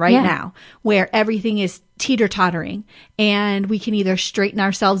are on right Yeah. now, where everything is teeter-tottering and we can either straighten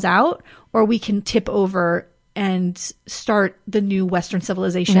ourselves out or we can tip over and start the new Western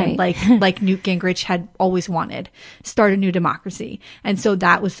civilization, Right. like Newt Gingrich had always wanted, start a new democracy. And so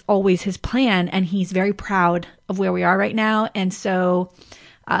that was always his plan. And he's very proud of where we are right now. And so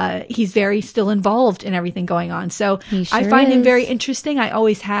he's very still involved in everything going on. So He sure I find him is. very interesting. I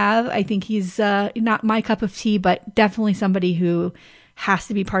always have. I think he's not my cup of tea, but definitely somebody who has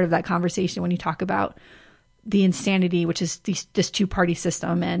to be part of that conversation when you talk about the insanity, which is this two-party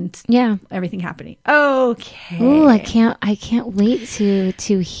system and Yeah. everything happening. Okay. Oh, I can't wait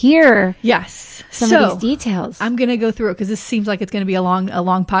to hear Yes. some of these details. I'm going to go through it because this seems like it's going to be a long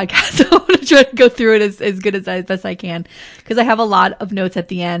podcast. So I'm going to try to go through it as good as best I can because I have a lot of notes at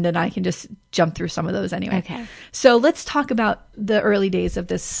the end and I can just jump through some of those anyway. Okay. So let's talk about the early days of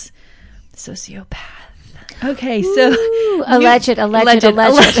this sociopath. Okay. So Ooh, alleged.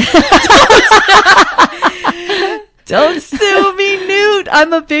 Don't sue me, Newt.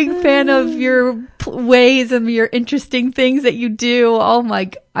 I'm a big fan of your ways and your interesting things that you do. Oh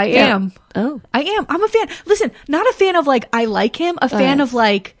my, I am. Oh. I am. I'm a fan. Listen, not a fan of like, I like him. A fan yes. of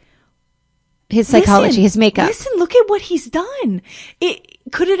like, His psychology, listen, his makeup. Listen, look at what he's done.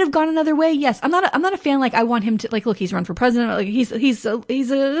 Could it have gone another way? Yes. I'm not a fan. Like I want him to like, look, he's run for president. Like he's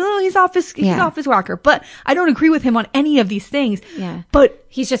office walker, but I don't agree with him on any of these things. Yeah. But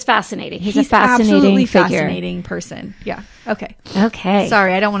He's just fascinating. He's a absolutely fascinating figure. fascinating person. Yeah. Okay. Okay.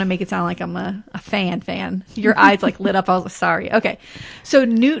 Sorry, I don't want to make it sound like I'm a fan. Your eyes like lit up. I was like, sorry. Okay. So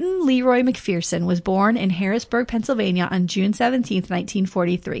Newton Leroy McPherson was born in Harrisburg, Pennsylvania on June 17th,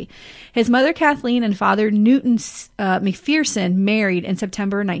 1943. His mother, Kathleen, and father, Newton McPherson, married in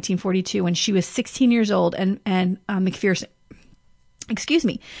September 1942 when she was 16 years old, and McPherson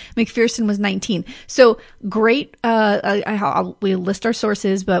McPherson was 19. So great. We'll list our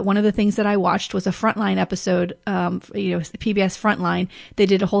sources, but one of the things that I watched was a Frontline episode, PBS Frontline. They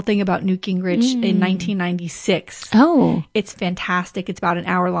did a whole thing about Newt Gingrich in 1996. Oh. It's fantastic. It's about an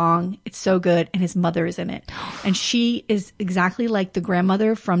hour long. It's so good. And his mother is in it. And she is exactly like the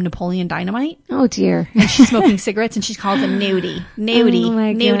grandmother from Napoleon Dynamite. Oh, dear. And she's smoking cigarettes and she calls him Nudie. Nudie. Oh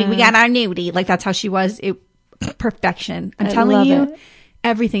my Nudie. God. We got our Nudie. Like, that's how she was. Perfection. I'm telling you,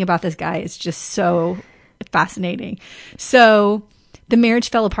 everything about this guy is just so fascinating. So the marriage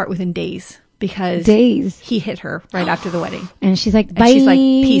fell apart within days because he hit her right after the wedding. And she's like, bye. And she's like,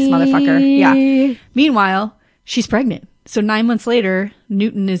 peace, motherfucker. Yeah. Meanwhile, she's pregnant. So 9 months later,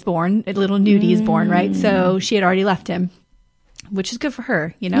 Newton is born. Little Nudie is born, right? So she had already left him, which is good for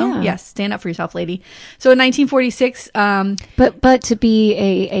her, you know? Yeah. Yes. Stand up for yourself, lady. So in 1946, but to be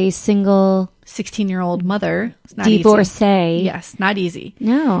a single 16-year-old mother, it's not divorcee. easy. Yes, not easy.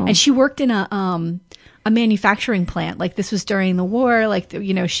 No. And she worked in a manufacturing plant. Like, this was during the war. Like,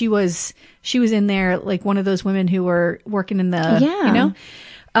 you know, she was in there, like one of those women who were working in the, you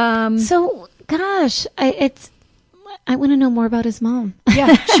know? So, gosh, I want to know more about his mom.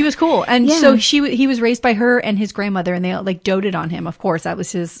 Yeah, she was cool. And so he was raised by her and his grandmother, and they like doted on him. Of course, that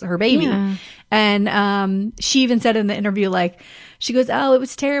was her baby. Yeah. And she even said in the interview, like, she goes, "Oh, it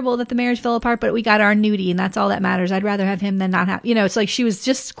was terrible that the marriage fell apart, but we got our Nudie, and that's all that matters. I'd rather have him than not have." You know, it's like she was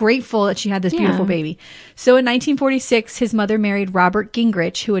just grateful that she had this beautiful baby. So in 1946, his mother married Robert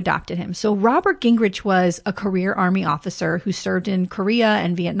Gingrich, who adopted him. So Robert Gingrich was a career Army officer who served in Korea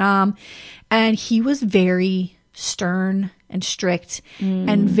and Vietnam, and he was very stern and strict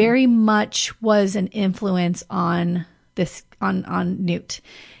and very much was an influence on Newt.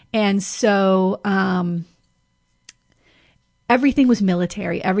 And so everything was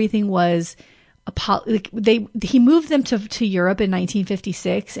military. Everything was he moved them to Europe in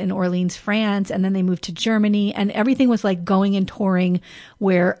 1956 in Orleans, France, and then they moved to Germany, and everything was like going and touring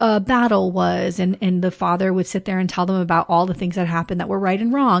where a battle was, and the father would sit there and tell them about all the things that happened that were right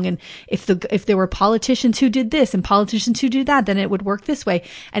and wrong, and if there were politicians who did this and politicians who did that, then it would work this way.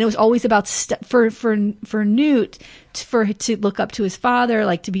 And it was always about for Newt to look up to his father,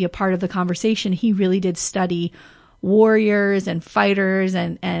 like to be a part of the conversation. He really did study warriors and fighters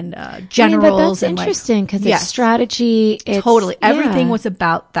and generals. But that's interesting because it's strategy. It's, totally. Everything was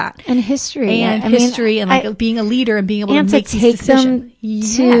about that. And history. And like being a leader and being able to make these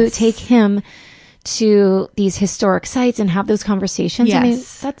decisions. To take him to these historic sites and have those conversations.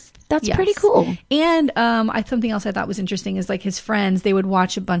 Yes. I mean, that's pretty cool. And something else I thought was interesting is like his friends, they would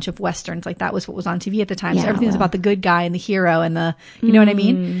watch a bunch of Westerns. Like that was what was on TV at the time. So everything was about the good guy and the hero and the, you know what I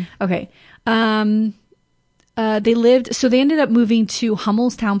mean? Okay. They ended up moving to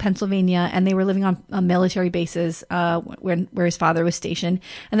Hummelstown, Pennsylvania, and they were living on military bases where his father was stationed.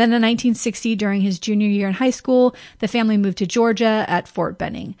 And then in 1960, during his junior year in high school, the family moved to Georgia at Fort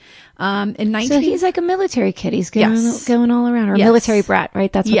Benning. So he's like a military kid. He's going all around, or a military brat,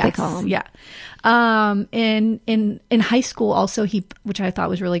 right? That's what they call him. Yeah. In high school also, which I thought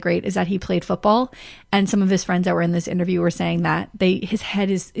was really great, is that he played football, and some of his friends that were in this interview were saying that his head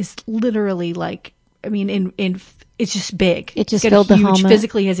is literally like, I mean, it's just big. It just filled the helmet.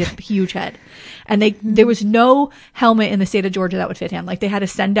 Physically has a huge head. And there was no helmet in the state of Georgia that would fit him. Like they had to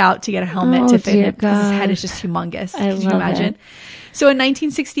send out to get a helmet to fit him because his head is just humongous. Can you imagine? So in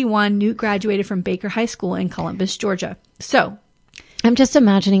 1961, Newt graduated from Baker High School in Columbus, Georgia. So I'm just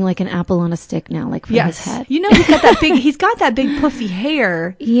imagining like an apple on a stick now, like for his head. You know, he's got that big puffy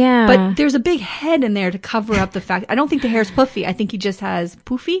hair. Yeah. But there's a big head in there to cover up the fact. I don't think the hair's puffy. I think he just has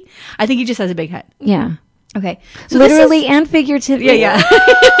poofy. I think he just has a big head. Yeah. Okay. So literally and figuratively. Yeah.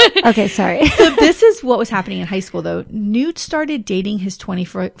 Okay, sorry. So this is what was happening in high school though. Newt started dating his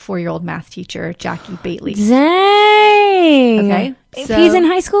 24-year-old math teacher, Jackie Bately. Dang. Okay. So he's in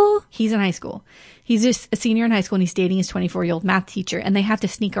high school? He's in high school. He's just a senior in high school and he's dating his 24-year-old math teacher, and they have to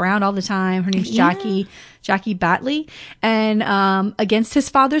sneak around all the time. Her name's Jackie Bately. And against his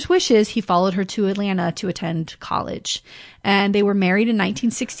father's wishes, he followed her to Atlanta to attend college. And they were married in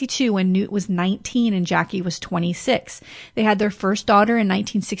 1962 when Newt was 19 and Jackie was 26. They had their first daughter in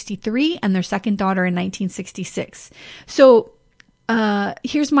 1963 and their second daughter in 1966. So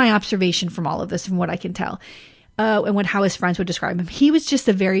here's my observation from all of this, from what I can tell. And how his friends would describe him. He was just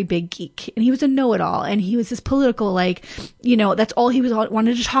a very big geek, and he was a know-it-all, and he was this political, like, you know, that's all he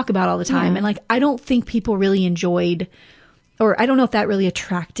wanted to talk about all the time. And like, I don't think people really enjoyed, or I don't know if that really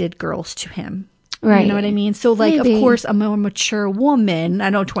attracted girls to him. Right. You know what I mean? So like, maybe. Of course, a more mature woman,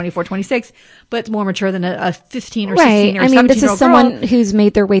 I know 24, 26, but more mature than a 15 or 16 or 17-year-old girl. This is someone who's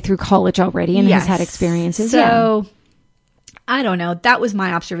made their way through college already and has had experiences. So I don't know. That was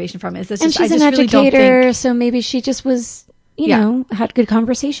my observation from it. And she's an educator, so maybe she just was, you know, had good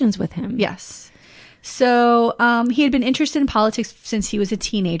conversations with him. Yes. So he had been interested in politics since he was a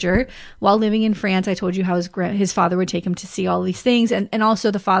teenager. While living in France, I told you how his father would take him to see all these things. And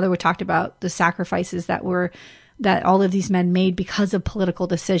also the father would talk about the sacrifices that all of these men made because of political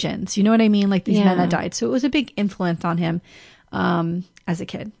decisions. You know what I mean? Like these men that died. So it was a big influence on him as a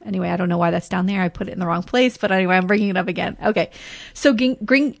kid. Anyway, I don't know why that's down there. I put it in the wrong place. But anyway, I'm bringing it up again. Okay. So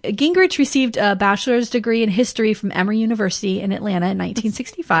Gingrich received a bachelor's degree in history from Emory University in Atlanta in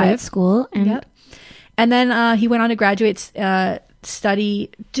 1965. Great school. And then he went on to graduate study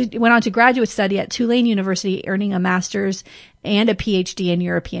at Tulane University, earning a master's and a PhD in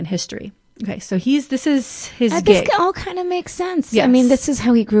European history. Okay, so this is his gig. This all kind of makes sense. Yes. I mean, this is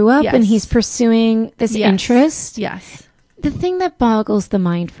how he grew up, and he's pursuing this interest. Yes. The thing that boggles the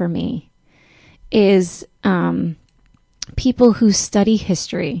mind for me is people who study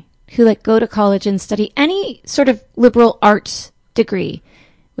history, who like go to college and study any sort of liberal arts degree,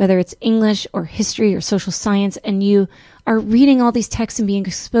 whether it's English or history or social science, and you are reading all these texts and being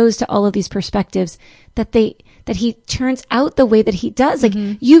exposed to all of these perspectives, that he turns out the way that he does. Like,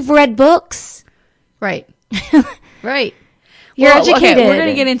 you've read books. Right. Right. You're educated. Okay, we're going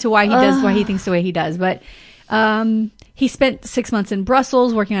to get into why he thinks the way he does. But he spent 6 months in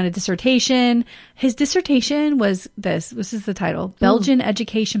Brussels working on a dissertation. His dissertation was this is the title: Belgian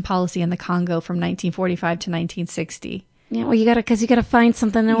Education Policy in the Congo from 1945 to 1960. Yeah, well, you gotta find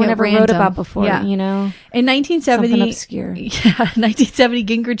something no one ever wrote about before, you know? In 1970, something obscure. Yeah, 1970,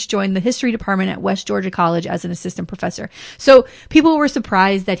 Gingrich joined the history department at West Georgia College as an assistant professor. So people were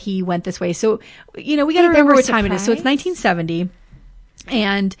surprised that he went this way. So, you know, we gotta remember what time it is. So it's 1970,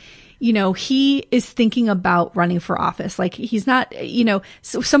 and you know, he is thinking about running for office. Like, he's not, you know,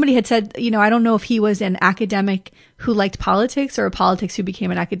 so somebody had said, you know, I don't know if he was an academic who liked politics or a politics who became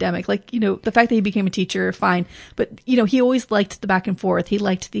an academic. Like, you know, the fact that he became a teacher, fine. But, you know, he always liked the back and forth. He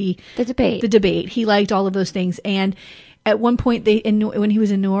liked the debate. He liked all of those things. And at one point, when he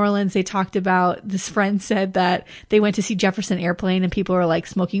was in New Orleans, they talked about, this friend said that they went to see Jefferson Airplane and people were like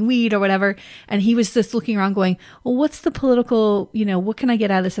smoking weed or whatever. And he was just looking around going, well, what's the political, you know, what can I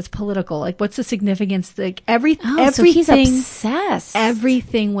get out of this that's political? Like, what's the significance? Like, everything. So he's obsessed.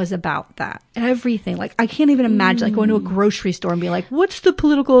 Everything was about that. Everything. Like, I can't even imagine like going to a grocery store and being like, what's the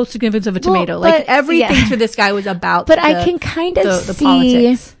political significance of a tomato? Like, everything for this guy was about I can kind of see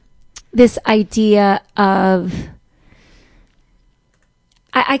politics. This idea of,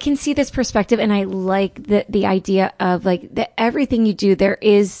 I can see this perspective, and I like the idea of like that everything you do,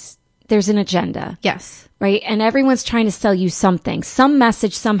 there's an agenda. Yes. Right. And everyone's trying to sell you something, some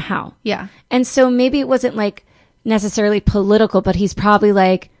message somehow. Yeah. And so maybe it wasn't like necessarily political, but he's probably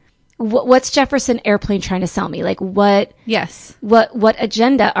like, what's Jefferson Airplane trying to sell me? Like, what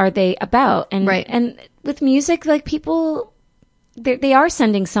agenda are they about? And, and with music, like, people, they are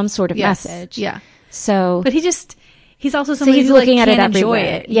sending some sort of message. Yeah. So, but he's also somebody who looking like, at can't it enjoy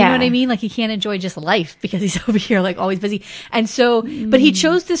it. You know what I mean? Like, he can't enjoy just life because he's over here like always busy. And so, but he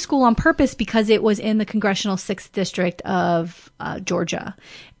chose this school on purpose because it was in the congressional 6th district of Georgia.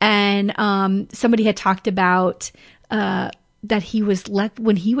 And somebody had talked about that he was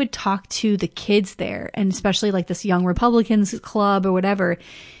when he would talk to the kids there, and especially like this Young Republicans Club or whatever,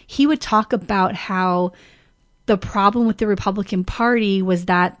 he would talk about how the problem with the Republican Party was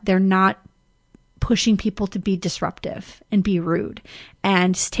that they're not pushing people to be disruptive and be rude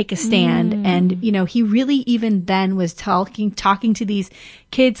and take a stand. And, you know, he really even then was talking to these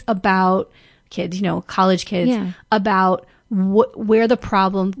kids, you know, college kids, about where the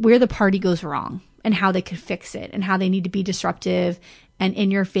party goes wrong and how they could fix it and how they need to be disruptive and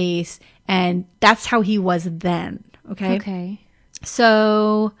in your face. And that's how he was then. Okay.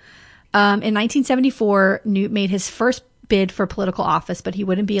 So, in 1974, Newt made his first bid for political office, but he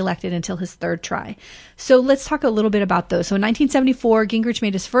wouldn't be elected until his third try. So let's talk a little bit about those. So in 1974, Gingrich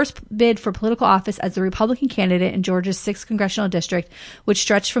made his first bid for political office as the Republican candidate in Georgia's 6th congressional district, which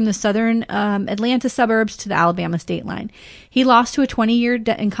stretched from the southern Atlanta suburbs to the Alabama state line. He lost to a 20-year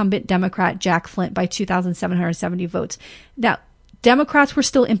incumbent Democrat, Jack Flint, by 2,770 votes. Now, Democrats were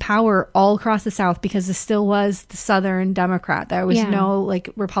still in power all across the South because this still was the Southern Democrat. There was no, like,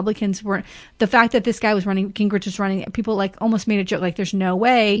 Republicans weren't. The fact that this guy was running, Gingrich was running, people like almost made a joke, like, there's no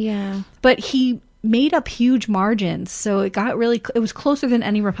way. Yeah. But he made up huge margins. So it was closer than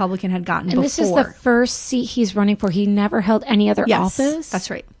any Republican had gotten before. And this is the first seat he's running for. He never held any other office?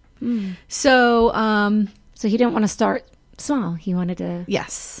 That's right. So he didn't want to start small. He wanted to.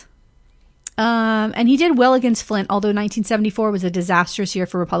 Yes. And he did well against Flint, although 1974 was a disastrous year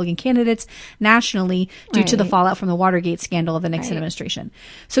for Republican candidates nationally due to the fallout from the Watergate scandal of the Nixon administration.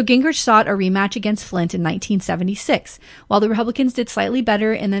 So Gingrich sought a rematch against Flint in 1976. While the Republicans did slightly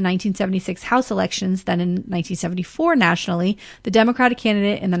better in the 1976 House elections than in 1974 nationally, the Democratic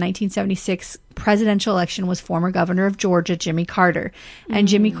candidate in the 1976 presidential election was former governor of Georgia, Jimmy Carter. And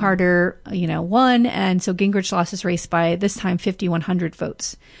Jimmy Carter, won. And so Gingrich lost his race by this time 5,100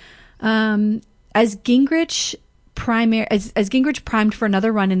 votes. As Gingrich primed for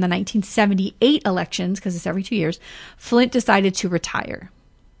another run in the 1978 elections, because it's every 2 years, Flint decided to retire.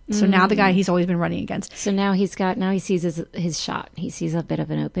 So now the guy he's always been running against. So now he sees his shot. He sees a bit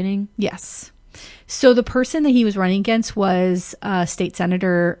of an opening. Yes. So the person that he was running against was State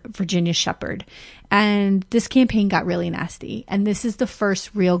Senator Virginia Shepherd. And this campaign got really nasty. And this is the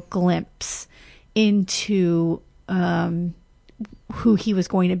first real glimpse into who he was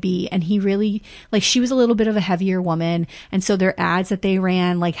going to be. And he really, she was a little bit of a heavier woman. And so their ads that they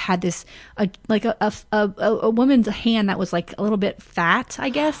ran, had this, a woman's hand that was a little bit fat, I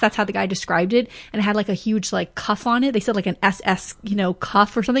guess. That's how the guy described it. And it had a huge, cuff on it. They said an SS,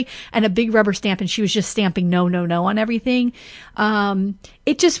 cuff or something, and a big rubber stamp. And she was just stamping no, no, no on everything.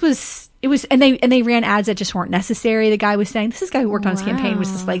 It just was, and they ran ads that just weren't necessary. The guy was saying, this guy who worked on his campaign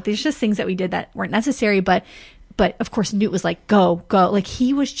was just there's just things that we did that weren't necessary, but of course Newt was go.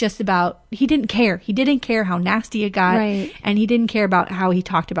 He was just about, he didn't care. He didn't care how nasty it got. Right. And he didn't care about how he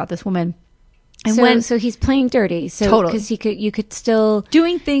talked about this woman. And so he's playing dirty. So, totally. Because you could still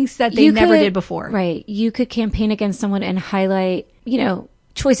doing things that they never did before. Right. You could campaign against someone and highlight,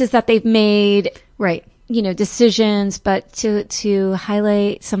 choices that they've made. Right. Decisions, but to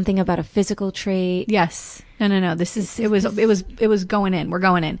highlight something about a physical trait. Yes. No. It was going in. We're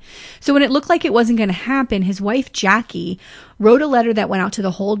going in. So when it looked like it wasn't going to happen, his wife, Jackie, wrote a letter that went out to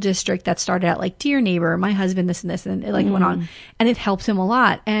the whole district that started out dear neighbor, my husband, this and this, and it went on, and it helped him a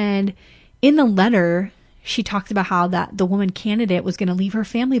lot. And in the letter, she talked about how that the woman candidate was going to leave her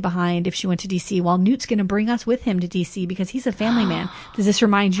family behind if she went to DC, while Newt's going to bring us with him to DC because he's a family man. Does this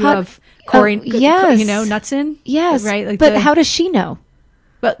remind you of Corey, yes. Knudsen? Yes. Right. But how does she know?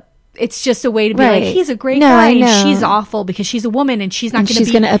 But it's just a way to be he's a great guy and she's awful because she's a woman and she's not going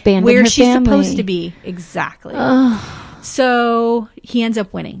to be abandon where her she's family. Supposed to be. Exactly. So he ends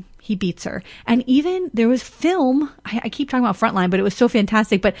up winning. He beats her. And even there was film. I keep talking about Frontline, but it was so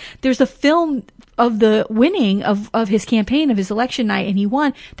fantastic. But there's a film of the winning of his campaign, of his election night, and he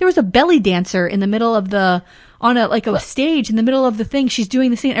won. There was a belly dancer in the middle of on a stage in the middle of the thing. She's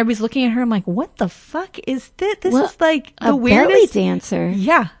doing the scene. Everybody's looking at her. I'm like, what the fuck is this? This is the weirdest. Belly dancer.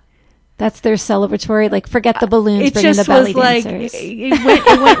 Yeah. That's their celebratory, forget the balloons, it bring in just the belly was dancers. It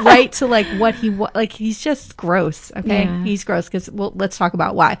went right to what he was. He's just gross. Okay. Yeah. He's gross let's talk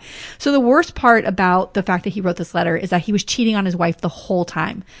about why. So the worst part about the fact that he wrote this letter is that he was cheating on his wife the whole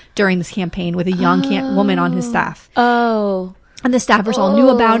time during this campaign with a young woman on his staff. Oh. And the staffers all knew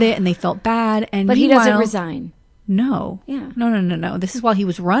about it and they felt bad. But he doesn't resign. No. Yeah. No. This is while he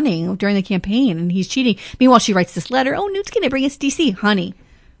was running during the campaign and he's cheating. Meanwhile, she writes this letter. Oh, Newt's going to bring us to DC, honey.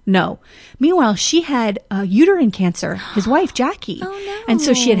 No. Meanwhile, she had uterine cancer, his wife, Jackie. Oh, no. And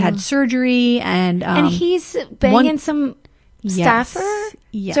so she had surgery and he's banging some staffer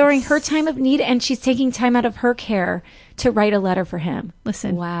during her time of need, and she's taking time out of her care to write a letter for him.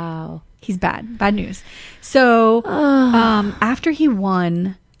 Listen. Wow. He's bad. Bad news. So after he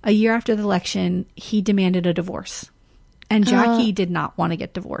won, a year after the election, he demanded a divorce. And Jackie did not want to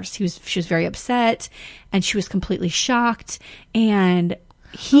get divorced. She was very upset and she was completely shocked. And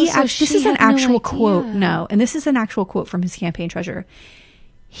this is an actual quote. No. And this is an actual quote from his campaign treasurer.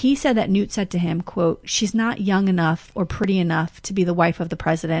 He said that Newt said to him, quote, "She's not young enough or pretty enough to be the wife of the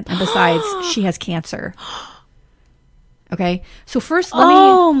president. And besides, she has cancer." Okay. So first,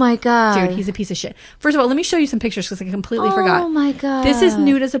 oh my God. Dude, he's a piece of shit. First of all, let me show you some pictures because I completely forgot. Oh my God. This is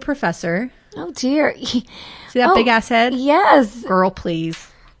Newt as a professor. Oh dear. See that big ass head? Yes. Girl, please.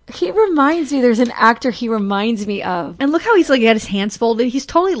 He reminds me, there's an actor he reminds me of. And look how he's got his hands folded. He's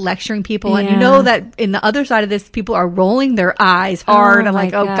totally lecturing people. Yeah. And you know that in the other side of this, people are rolling their eyes hard. I'm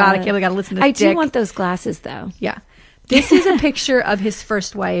like, oh God, I can't believe I got to listen to this I do want those glasses though. Yeah. This is a picture of his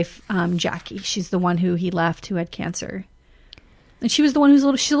first wife, Jackie. She's the one who he left who had cancer. And she was the one she's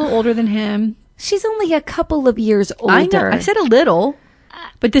a little older than him. She's only a couple of years older. I know. I said a little.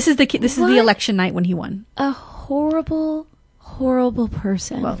 But this is the election night when he won. A horrible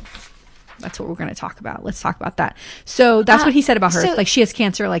person. Well, that's what we're going to talk about. Let's talk about that. So that's what he said about her. So, she has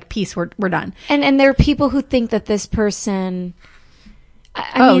cancer, peace, we're done. And there are people who think that this person...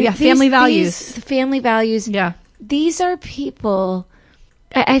 I mean, family values. Family values. Yeah. These are people...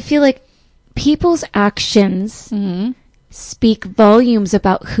 I feel like people's actions speak volumes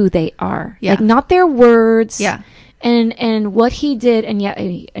about who they are. Like, not their words. Yeah. And what he did,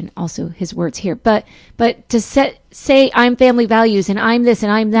 and also his words here, but to say I'm family values and I'm this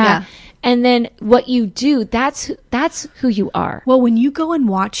and I'm that, and then what you do, that's who you are. Well, when you go and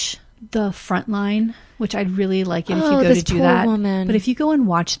watch the Frontline, which I'd really like it if you go to do that, but if you go and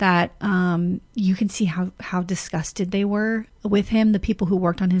watch that, you can see how disgusted they were with him, the people who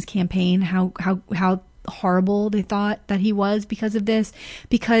worked on his campaign, how horrible they thought that he was because of this,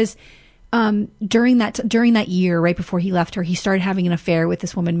 because during that year, right before he left her, he started having an affair with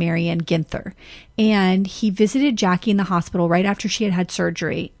this woman, Marianne Ginther. And he visited Jackie in the hospital right after she had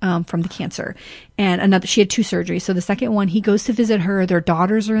surgery, from the cancer. And she had 2 surgeries. So the second one, he goes to visit her. Their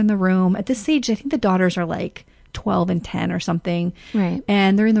daughters are in the room. At this stage, I think the daughters are like 12 and 10 or something. Right.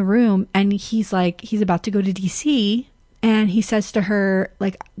 And they're in the room, and he's about to go to DC. And he says to her,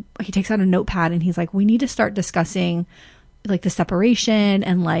 like, he takes out a notepad and he's like, we need to start discussing like the separation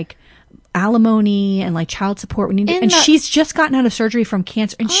and like alimony and like child support. She's just gotten out of surgery from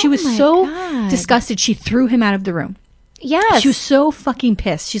cancer, and she was so disgusted she threw him out of the room. Yes. She was so fucking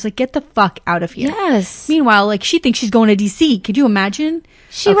pissed. She's like, get the fuck out of here. Yes. Meanwhile, like, she thinks she's going to DC. Could you imagine?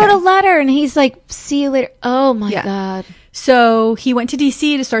 She wrote a letter and he's like, see you later. Oh my God. So he went to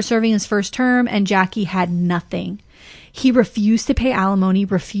DC to start serving his first term, and Jackie had nothing. He refused to pay alimony,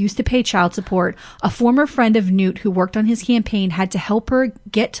 refused to pay child support. A former friend of Newt who worked on his campaign had to help her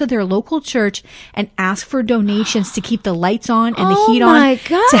get to their local church and ask for donations to keep the lights on and the heat on,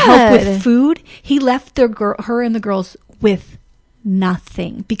 to help with food. He left her and the girls with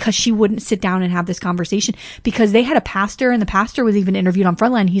nothing because she wouldn't sit down and have this conversation, because they had a pastor, and the pastor was even interviewed on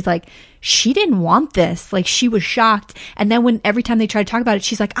Frontline. He's like, she didn't want this. Like, she was shocked. And then every time they try to talk about it,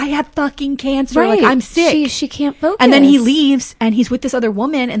 she's like, I have fucking cancer. Right. Like, I'm sick. She can't focus. And then he leaves and he's with this other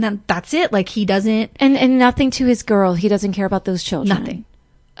woman, and then that's it. Like, he doesn't. And nothing to his girl. He doesn't care about those children. Nothing.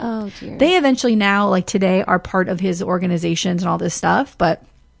 Oh dear. They eventually now, like today, are part of his organizations and all this stuff, but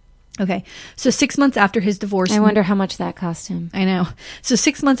okay. So 6 months after his divorce. I wonder how much that cost him. I know. So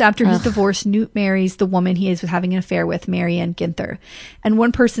 6 months after his divorce, Newt marries the woman he is having an affair with, Marianne Ginther. And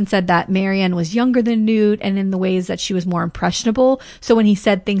one person said that Marianne was younger than Newt, and in the ways that she was more impressionable. So when he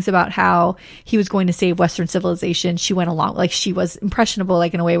said things about how he was going to save Western civilization, she went along, like, she was impressionable,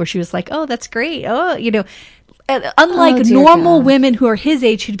 like in a way where she was like, oh, that's great. Oh, you know. Unlike normal women who are his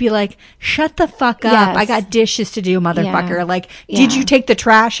age, who'd be like, shut the fuck up. Yes. I got dishes to do, motherfucker. Yeah. Like, did you take the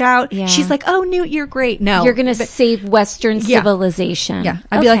trash out? Yeah. She's like, oh, Newt, you're great. No. You're going to save Western civilization. Yeah.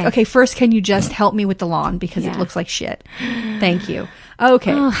 I'd be like, okay, first, can you just help me with the lawn? Because it looks like shit. Thank you.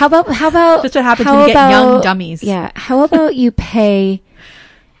 Okay. Oh, how about that's what happens when you get young dummies. Yeah. How about you pay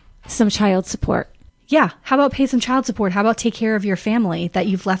some child support? Yeah. How about pay some child support? How about take care of your family that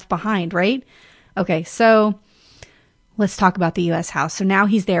you've left behind, right? Okay. So let's talk about the U.S. House. So now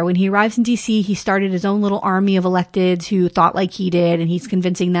he's there. When he arrives in D.C., he started his own little army of electeds who thought like he did, and he's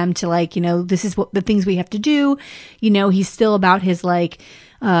convincing them to, like, you know, this is what the things we have to do. You know, he's still about his, like,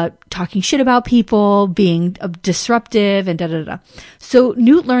 talking shit about people, being disruptive, and da-da-da. So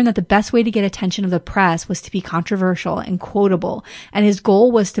Newt learned that the best way to get attention of the press was to be controversial and quotable, and his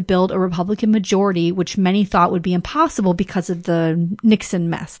goal was to build a Republican majority, which many thought would be impossible because of the Nixon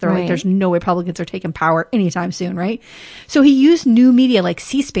mess. They're like, there's no way Republicans are taking power anytime soon, right? So he used new media like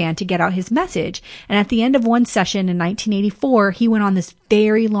C-SPAN to get out his message, and at the end of one session in 1984, he went on this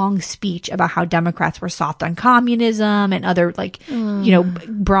very long speech about how Democrats were soft on communism and other, like, you know,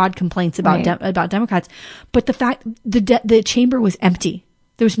 broad complaints about about Democrats. But the fact the chamber was empty.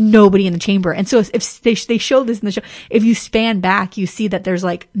 There was nobody in the chamber. And so if they show this in the show, if you span back, you see that there's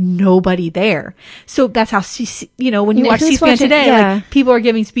like nobody there. So that's how, you know, when you watch C-SPAN today, like, people are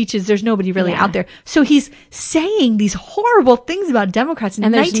giving speeches. There's nobody really out there. So he's saying these horrible things about Democrats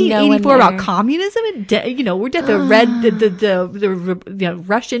in 1984 about communism. And, you know, we're at the the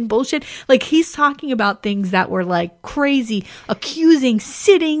Russian bullshit. Like, he's talking about things that were like crazy, accusing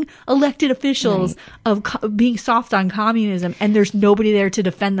sitting elected officials of being soft on communism. And there's nobody there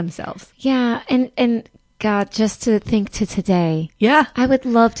to defend themselves. Yeah. And God, just to think to today. Yeah. I would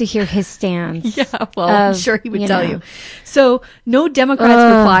love to hear his stance. Yeah. Well, I'm sure he would tell you. So no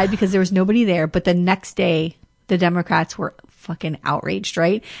Democrats replied because there was nobody there. But the next day, the Democrats were fucking outraged,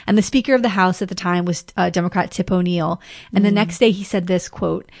 right? And the Speaker of the House at the time was Democrat Tip O'Neill. And the next day he said this,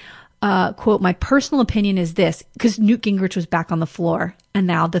 quote, my personal opinion is this, because Newt Gingrich was back on the floor. And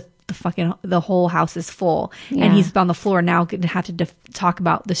now the the whole house is full, and he's on the floor now going to have to talk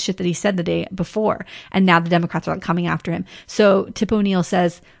about the shit that he said the day before. And now the Democrats are coming after him. So Tip O'Neill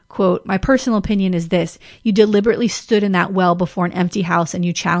says, quote, "My personal opinion is this. You deliberately stood in that well before an empty house and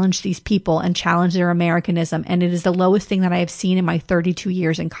you challenged these people and challenged their Americanism. And it is the lowest thing that I have seen in my 32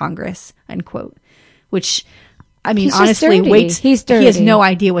 years in Congress," end quote. Which, I mean, honestly, He's dirty. He has no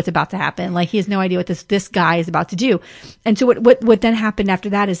idea what's about to happen. Like, he has no idea what this guy is about to do. And so what then happened after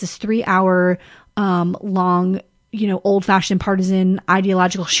that is this 3-hour, long, old fashioned partisan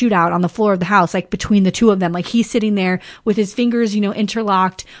ideological shootout on the floor of the House, like between the two of them. Like, he's sitting there with his fingers,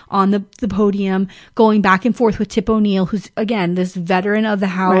 interlocked on the podium, going back and forth with Tip O'Neill, who's, again, this veteran of the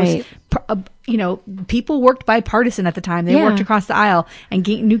House. Right. People worked bipartisan at the time. They worked across the aisle, and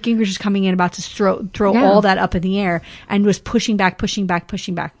Newt Gingrich is coming in about to throw all that up in the air, and was pushing back.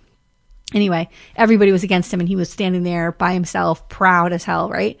 Anyway, everybody was against him, and he was standing there by himself, proud as hell,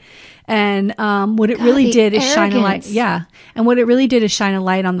 right? And what it really did is shine a light. Yeah. And what it really did is shine a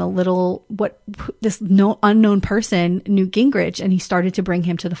light on this unknown person, Newt Gingrich, and he started to bring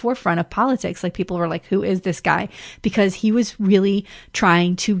him to the forefront of politics. Like, people were like, who is this guy? Because he was really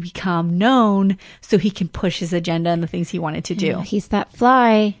trying to become known so he can push his agenda and the things he wanted to do. Yeah, he's that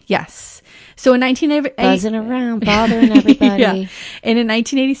fly. Yes. So in 1988, buzzing around, bothering everybody. Yeah. And in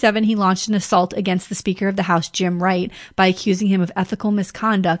 1987, he launched an assault against the Speaker of the House, Jim Wright, by accusing him of ethical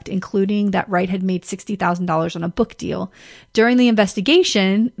misconduct, including that Wright had made $60,000 on a book deal. During the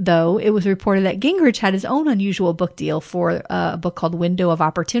investigation, though, it was reported that Gingrich had his own unusual book deal for a book called Window of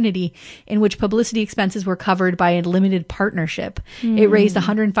Opportunity, in which publicity expenses were covered by a limited partnership. It raised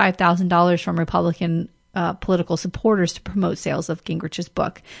 $105,000 from Republican political supporters to promote sales of Gingrich's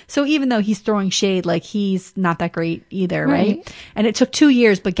book. So even though he's throwing shade, like, he's not that great either, right? And it took 2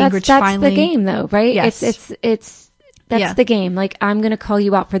 years, but Gingrich finally... That's the game, though, right? Yes. That's the game. Like, I'm going to call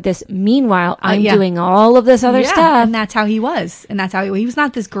you out for this. Meanwhile, I'm doing all of this other stuff. And that's how he was. And that's how he was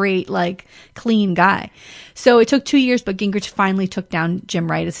not this great, like, clean guy. So it took 2 years, but Gingrich finally took down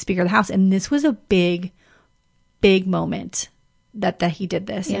Jim Wright as Speaker of the House. And this was a big, big moment that he did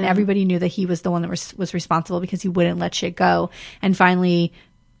this. And everybody knew that he was the one that was responsible, because he wouldn't let shit go. And finally,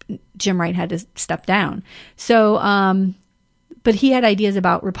 Jim Wright had to step down. So, but he had ideas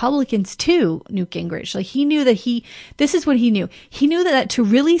about Republicans too, Newt Gingrich. Like, he knew that this is what he knew. He knew that to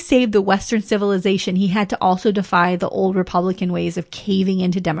really save the Western civilization, he had to also defy the old Republican ways of caving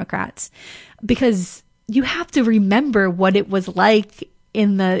into Democrats. Because you have to remember what it was like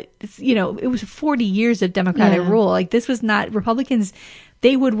it was 40 years of Democratic rule. Like, this was not Republicans.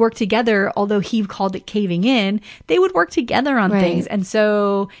 They would work together, although he called it caving in. They would work together on things. And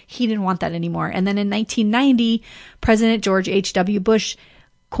so he didn't want that anymore. And then in 1990, President George H.W. Bush,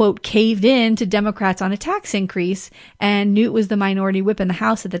 quote, caved in to Democrats on a tax increase. And Newt was the minority whip in the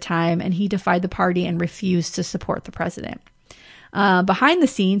House at the time. And he defied the party and refused to support the president. Behind the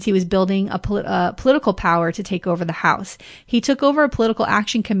scenes, he was building a political power to take over the House. He took over a political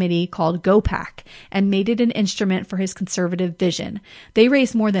action committee called GOPAC and made it an instrument for his conservative vision. They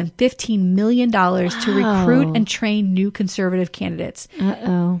raised more than $15 million to recruit and train new conservative candidates.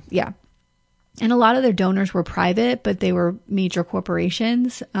 Yeah. And a lot of their donors were private, but they were major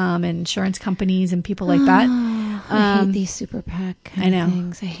corporations, and insurance companies and people like that. I hate these super PAC kind of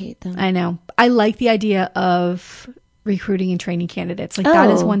things. I hate them. I know. I like the idea of recruiting and training candidates. Like, that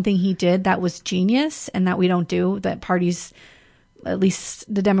is one thing he did that was genius, and that we don't do, that parties, at least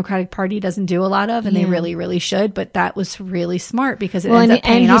the Democratic Party, doesn't do a lot of, and they really, really should. But that was really smart, because it ends up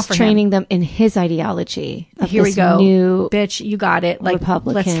paying off for him. And he's training them in his ideology. Here we go. New bitch, you got it. Like,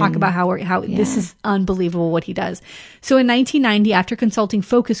 Republican. Let's talk about how this is unbelievable what he does. So in 1990, after consulting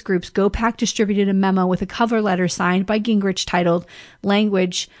focus groups, GOPAC distributed a memo with a cover letter signed by Gingrich titled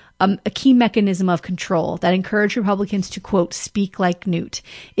 "Language, a key mechanism of control," that encouraged Republicans to, quote, speak like Newt.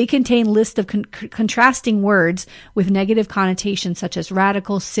 It contained lists of contrasting words with negative connotations such as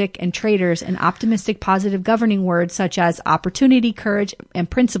radical, sick, and traitors, and optimistic, positive governing words such as opportunity, courage, and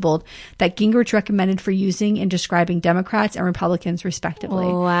principled, that Gingrich recommended for using in describing Democrats and Republicans respectively.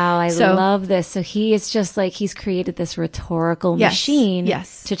 Oh, wow. I love this. So he is just like, he's created this rhetorical machine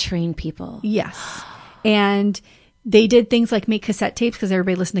to train people. Yes. And they did things like make cassette tapes, because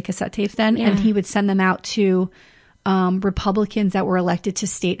everybody listened to cassette tapes then, and he would send them out to Republicans that were elected to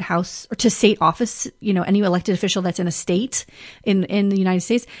state house or to state office, any elected official that's in a state in the United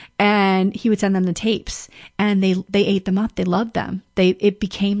States, and he would send them the tapes, and they ate them up. They loved them. It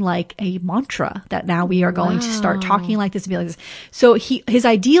became like a mantra that now we are going to start talking like this and be like this. So his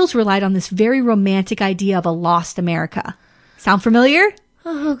ideals relied on this very romantic idea of a lost America. Sound familiar?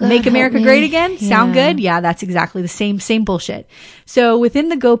 Oh, God, Make America help me. great again? Sound Yeah. good? Yeah, that's exactly the same bullshit. So within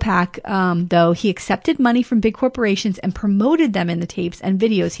the Go Pack, though, he accepted money from big corporations and promoted them in the tapes and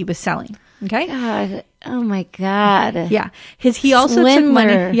videos he was selling. Okay? God. Oh my God. Yeah. He also took Swindler.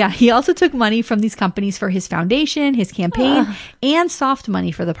 money. Yeah. He also took money from these companies for his foundation, his campaign, and soft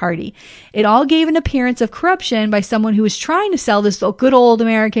money for the party. It all gave an appearance of corruption by someone who was trying to sell this good old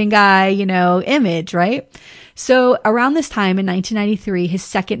American guy, image, right? So around this time in 1993, his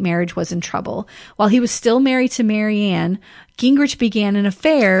second marriage was in trouble. While he was still married to Marianne, Gingrich began an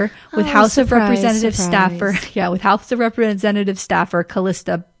affair with House of Representative staffer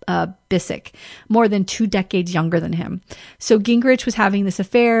Callista Bisek, more than 2 decades younger than him. So Gingrich was having this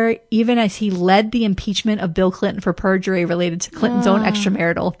affair even as he led the impeachment of Bill Clinton for perjury related to Clinton's own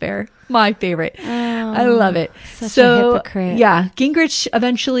extramarital affair. My favorite. I love it. Such a hypocrite. Yeah, Gingrich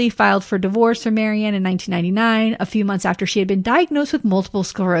eventually filed for divorce from Marianne in 1999, a few months after she had been diagnosed with multiple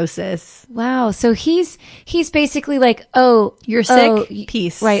sclerosis. Wow. So he's basically like, oh, You're sick? oh,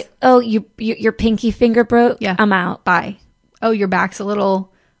 Peace. Right. Oh, your pinky finger broke. Yeah. I'm out. Bye. Oh, your back's a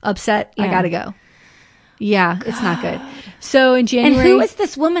little upset. I Yeah. gotta go. Yeah, it's not good. So in January, And who is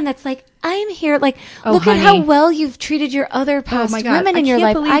this woman that's like, I'm here, like, Oh, look at honey. how well you've treated your other past my God. women in I your can't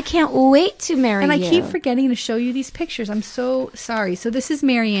life. believe- I can't wait to marry and I you. keep forgetting to show you these pictures. I'm so sorry. So this is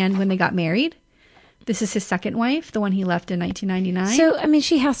Marianne when they got married. This is his second wife, the one he left in 1999. So, I mean,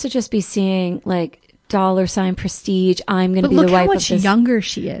 she has to just be seeing, like, $sign prestige. I'm going to but be look the how wife much of this. younger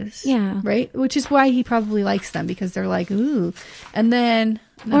she is. Yeah. Right? Which is why he probably likes them, because they're like, ooh. And then,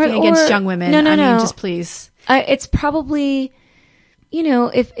 nothing against young women. No, I mean, no. just please. It's probably,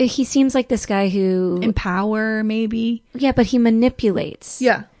 if he seems like this guy who, Empower, maybe. yeah, but he manipulates.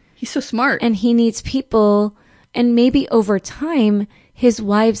 Yeah. He's so smart. And he needs people, and maybe over time, his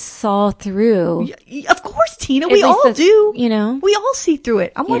wives saw through. Of course, Tina. At We least all that's- do. you know? We all see through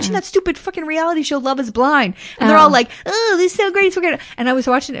it. I'm watching Yeah. that stupid fucking reality show, Love is Blind. And they're all like, oh, this is so great. So great. And I was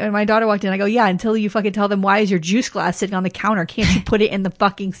watching it, and my daughter walked in. I go, yeah, until you fucking tell them, why is your juice glass sitting on the counter? Can't you put it in the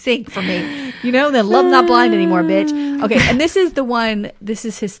fucking sink for me? Then Love Not Blind anymore, bitch. Okay. And this is this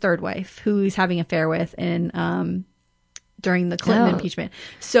is his third wife who he's having an affair with during the Clinton impeachment.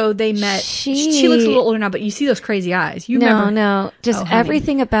 So they met. She looks a little older now, but you see those crazy eyes. You remember? No. Just Oh, honey.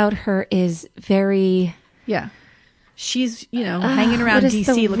 everything about her is very. Yeah. She's, hanging around what is the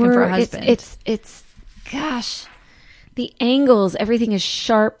DC looking for a word? husband. It's, gosh, the angles, everything is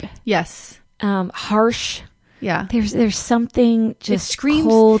sharp, Yes. harsh. Yeah. There's something just screams-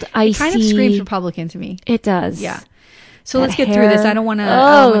 cold, icy. It kind of screams Republican to me. It does. Yeah. So That let's get through this. hair. I don't want to.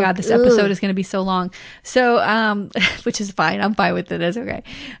 Oh, Oh my God, this episode ugh. is going to be so long. So, which is fine. I'm fine with it. It's okay.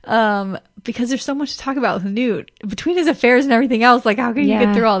 Because there's so much to talk about with Newt between his affairs and everything else. Like, how can you get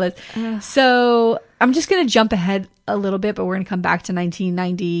Yeah. through all this? So I'm just going to jump ahead a little bit, but we're going to come back to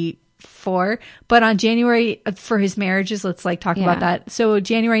 1994. But on January for his marriages, let's talk about that. So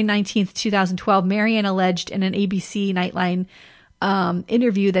January 19th, 2012, Marianne alleged in an ABC Nightline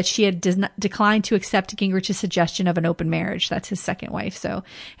interview that she had declined to accept Gingrich's suggestion of an open marriage. That's his second wife. So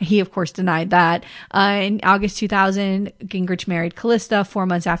he, of course, denied that. In August 2000, Gingrich married Callista 4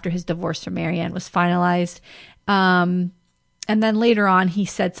 months after his divorce from Marianne was finalized. And then later on, he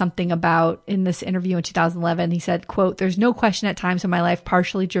said something about, in this interview in 2011, he said, quote, "There's no question at times in my life,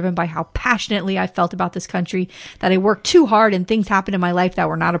 partially driven by how passionately I felt about this country, that I worked too hard and things happened in my life that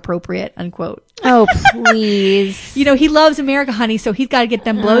were not appropriate," unquote. Oh, please. He loves America, honey, so he's got to get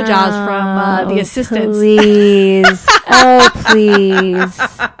them blowjobs from the assistants. Please. Please.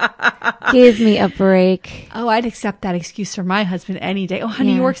 Give me a break. Oh, I'd accept that excuse for my husband any day. Oh,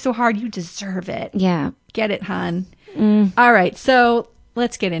 honey, you work so hard. You deserve it. Yeah. Get it, hon. All right. So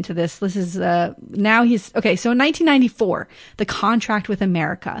let's get into this. This is, now he's, okay. So in 1994, the contract with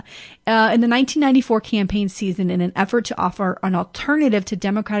America, in the 1994 campaign season, in an effort to offer an alternative to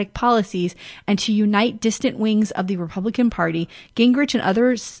Democratic policies and to unite distant wings of the Republican Party, Gingrich and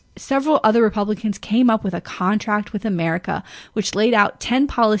several other Republicans came up with a contract with America, which laid out 10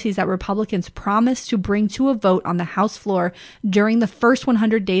 policies that Republicans promised to bring to a vote on the House floor during the first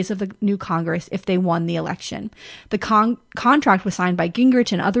 100 days of the new Congress if they won the election. The contract was signed by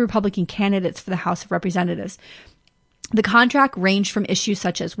Gingrich and other Republican candidates for the House of Representatives. The contract ranged from issues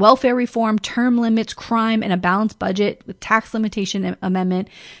such as welfare reform, term limits, crime, and a balanced budget with tax limitation amendment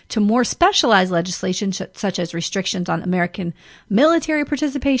to more specialized legislation such as restrictions on American military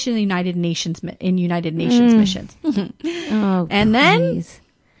participation in United Nations missions. Oh, And then please.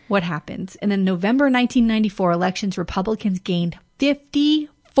 what happens? In the November 1994 elections, Republicans gained 54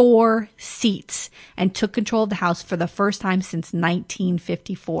 4 seats and took control of the House for the first time since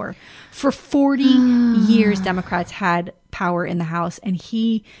 1954. For 40 years, Democrats had power in the House, and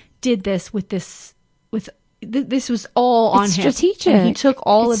he did this this was all on him. Strategic. And he took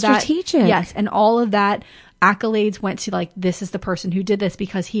all of that. Strategic. Yes, and all of that accolades went to like, this is the person who did this,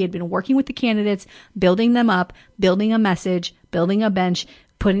 because he had been working with the candidates, building them up, building a message, building a bench,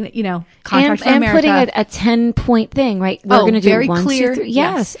 putting, contracts for America. And putting a 10-point thing, right? We're going to do very 1, clear. 2, 3.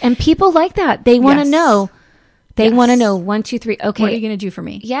 Yes. And people like that. They want to know. They Yes. want to know 1, 2, 3. Okay. What are you going to do for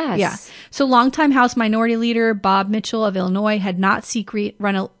me? Yes. Yeah. So longtime House Minority Leader Bob Mitchell of Illinois had not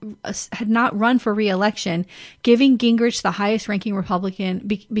run for re-election, giving Gingrich the highest ranking Republican,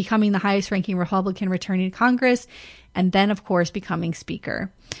 becoming the highest ranking Republican returning to Congress, and then of course becoming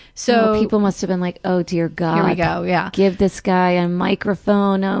Speaker. So people must have been like, oh dear God. Here we go. Yeah. Give this guy a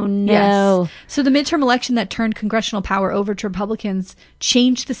microphone. Oh no. Yes. So the midterm election that turned congressional power over to Republicans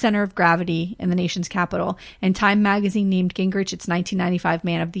changed the center of gravity in the nation's capital. And Time magazine named Gingrich its 1995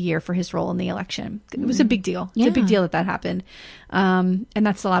 Man of the Year for his role in the election. It was a big deal. It's a big deal that happened. And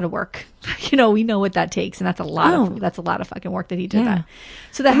that's a lot of work. We know what that takes, and that's a lot of fucking work that he did that.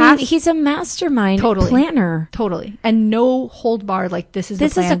 So he's a mastermind planner. Totally. And no hold barred, like this is the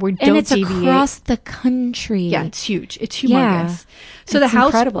plan. We don't and it's deviate. Across the country. Yeah, it's huge. It's humongous. Yeah. So the House,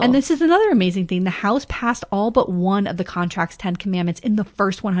 incredible. And this is another amazing thing, the House passed all but one of the contract's 10 commandments in the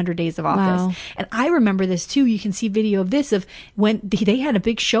first 100 days of office. Wow. And I remember this too. You can see video of this, of when they had a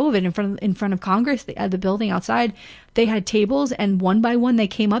big show of it in front of Congress, the building outside. They had tables, and one by one they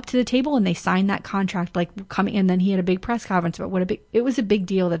came up to the table and they signed that contract, like coming. And then he had a big press conference about it was a big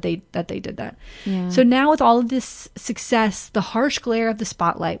deal that they did that. Yeah. So now with all of this success, the harsh glare of the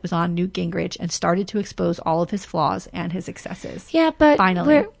spotlight was on Newt Gingrich and started to expose all of his flaws and his excesses. Yeah, but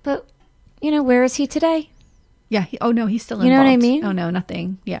finally, where is he today? Yeah. He's still involved. You know what I mean? Oh no,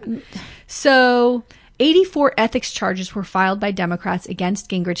 nothing. Yeah. So 84 ethics charges were filed by Democrats against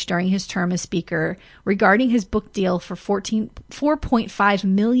Gingrich during his term as Speaker regarding his book deal for $4.5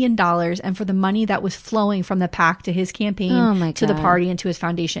 million and for the money that was flowing from the PAC to his campaign, to the party, and to his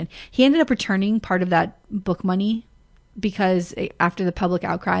foundation. He ended up returning part of that book money because after the public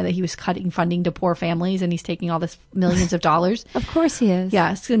outcry that he was cutting funding to poor families and he's taking all this millions of dollars. Of course he is.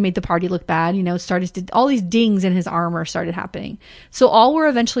 Yeah, it made the party look bad. All these dings in his armor started happening. So all were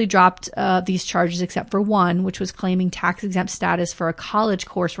eventually dropped, these charges, except for one, which was claiming tax exempt status for a college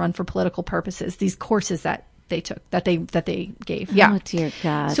course run for political purposes. These courses that they took, that they gave. Yeah. Oh dear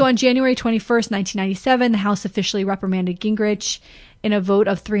God. So on January 21st, 1997, the House officially reprimanded Gingrich in a vote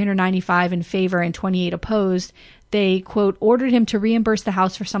of 395 in favor and 28 opposed. They, quote, ordered him to reimburse the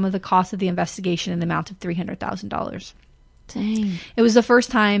House for some of the costs of the investigation in the amount of $300,000. Dang. It was the first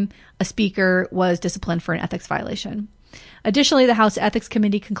time a speaker was disciplined for an ethics violation. Additionally, the House Ethics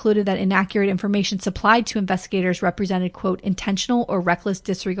Committee concluded that inaccurate information supplied to investigators represented, quote, intentional or reckless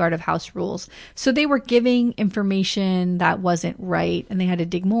disregard of House rules. So they were giving information that wasn't right, and they had to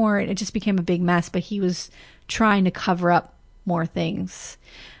dig more, and it just became a big mess, but he was trying to cover up more things.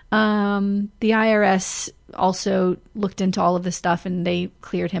 The IRS also looked into all of this stuff, and they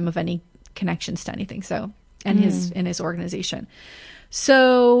cleared him of any connections to anything. So, and his organization.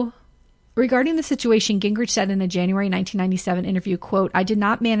 So regarding the situation, Gingrich said in a January 1997 interview, quote, I did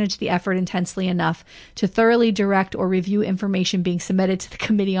not manage the effort intensely enough to thoroughly direct or review information being submitted to the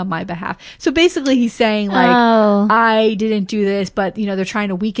committee on my behalf. So basically he's saying I didn't do this, but they're trying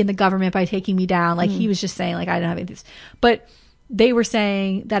to weaken the government by taking me down. Like he was just saying I didn't have any of this, but they were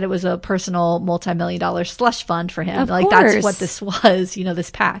saying that it was a personal multi-million-dollar slush fund for him. Of course. That's what this was, this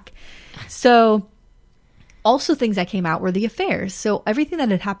PAC. So also things that came out were the affairs. So everything that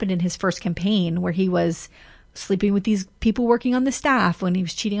had happened in his first campaign, where he was sleeping with these people working on the staff, when he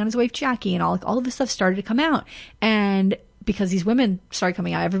was cheating on his wife Jackie, and all of this stuff started to come out. And because these women started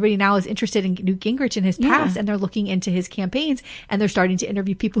coming out, everybody now is interested in Newt Gingrich and his past, and they're looking into his campaigns, and they're starting to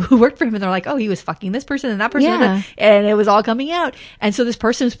interview people who worked for him, and they're like, oh, he was fucking this person and that person, and it was all coming out. And so this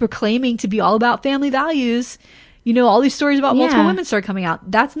person is proclaiming to be all about family values. All these stories about multiple women started coming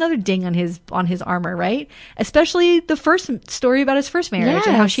out. That's another ding on his armor, right? Especially the first story about his first marriage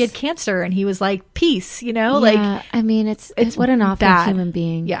and how she had cancer, and he was like, peace, like, I mean, it's what an awful human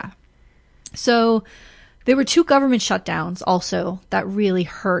being. Yeah. So there were 2 government shutdowns also that really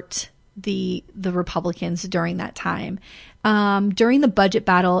hurt the Republicans during that time. During the budget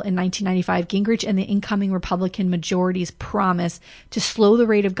battle in 1995, Gingrich and the incoming Republican majority's promise to slow the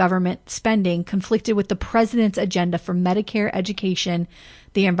rate of government spending conflicted with the president's agenda for Medicare, education,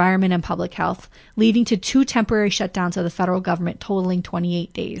 the environment, and public health, leading to 2 temporary shutdowns of the federal government totaling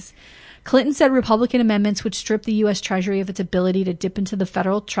 28 days. Clinton said Republican amendments would strip the U.S. Treasury of its ability to dip into the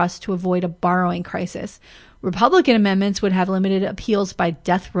federal trust to avoid a borrowing crisis. Republican amendments would have limited appeals by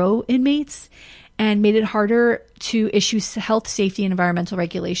death row inmates and made it harder to issue health, safety, and environmental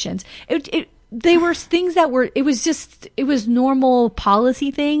regulations. They were things that were, it was normal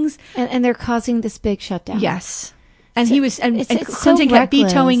policy things. And they're causing this big shutdown. Yes. And he was, and Clinton so kept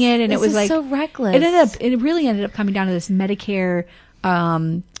vetoing it, and this it was like, so reckless. It really ended up coming down to this Medicare,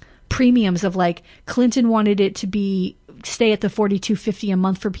 premiums of like, Clinton wanted it to stay at the $42.50 a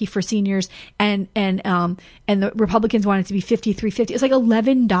month for seniors, and the Republicans wanted it to be $53.50. It's like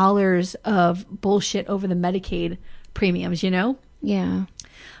 $11 of bullshit over the Medicaid premiums, you know? Yeah.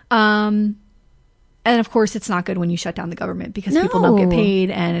 And of course, it's not good when you shut down the government because people don't get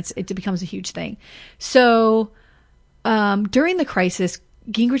paid, and it becomes a huge thing. So, during the crisis,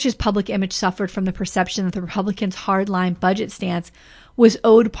 Gingrich's public image suffered from the perception that the Republicans' hardline budget stance was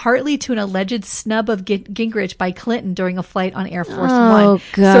owed partly to an alleged snub of Gingrich by Clinton during a flight on Air Force One.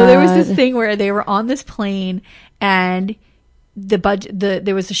 God. So there was this thing where they were on this plane, and there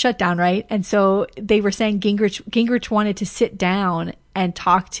was a shutdown, right? And so they were saying Gingrich wanted to sit down and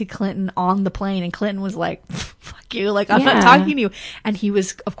talk to Clinton on the plane, and Clinton was like, fuck you, like, I'm not talking to you. And he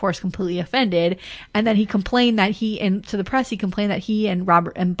was, of course, completely offended. And then he complained that to the press, he complained that he and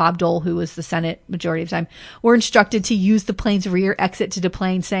Bob Dole, who was the Senate majority of the time, were instructed to use the plane's rear exit to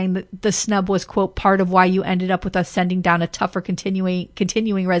deplane, saying that the snub was, quote, part of why you ended up with us sending down a tougher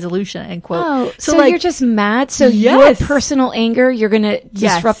continuing resolution, end quote. Oh, so like, you're just mad? So your personal anger, you're going to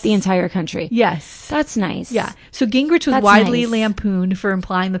disrupt the entire country. Yes. That's nice. Yeah. So Gingrich was widely lampooned for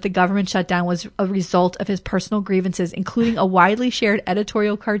implying that the government shutdown was a result of his personal grievances, including a widely shared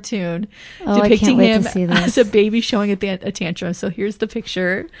editorial cartoon depicting him as a baby showing a tantrum. So here's the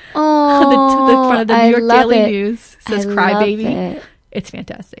picture. Oh, the front of the New York Daily News says "Crybaby." It's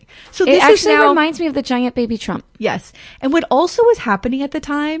fantastic. So it actually reminds me of the giant baby Trump. Yes, and what also was happening at the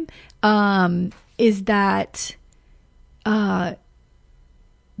time is that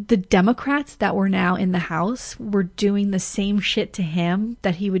the Democrats that were now in the House were doing the same shit to him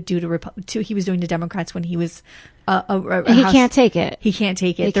that he would do he was doing to Democrats when he was he can't take it. He can't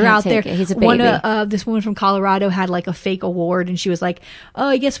take it. They're out there. He's a baby. This woman from Colorado had like a fake award, and she was like, "Oh,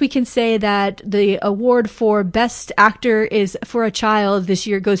 I guess we can say that the award for best actor is for a child this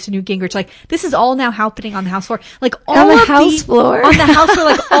year goes to Newt Gingrich." Like, this is all now happening on the House floor. Like, all on the House floor,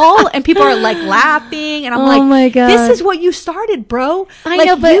 like and people are like laughing, and I'm like, "Oh my God, this is what you started, bro." I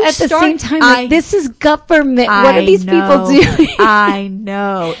know, but at the same time, like, this is government. What are these people doing? I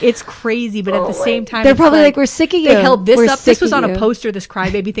know, it's crazy, but at the same time, they're probably like, "We're sick of you." They held this up. This was on a poster. This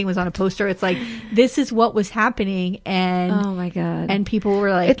crybaby thing was on a poster. It's like, this is what was happening, and oh my God, and people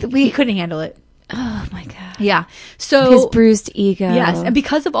were like, we couldn't handle it. Oh my God, yeah. So his bruised ego. Yes, and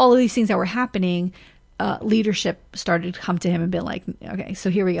because of all of these things that were happening, leadership started to come to him and be like, okay,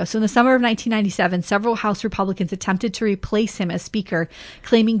 so here we go. So in the summer of 1997, several House Republicans attempted to replace him as Speaker,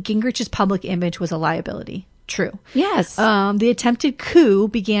 claiming Gingrich's public image was a liability. True. Yes. The attempted coup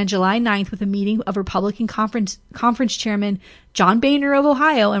began July 9th with a meeting of Republican conference chairman John Boehner of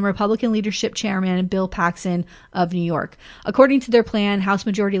Ohio and Republican leadership chairman Bill Paxton of New York. According to their plan, House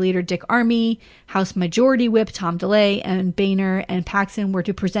Majority Leader Dick Armey, House Majority Whip Tom DeLay, and Boehner and Paxton were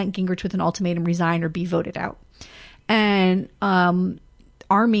to present Gingrich with an ultimatum: resign or be voted out. And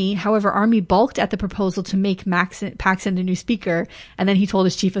Armey balked at the proposal to make Paxton the new speaker, and then he told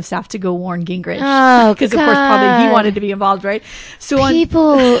his chief of staff to go warn Gingrich. Oh, because of course probably he wanted to be involved, right? So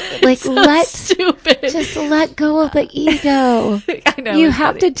people like so let go of the ego. I know, you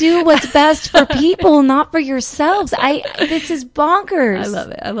have to do what's best for people, not for yourselves. This is bonkers.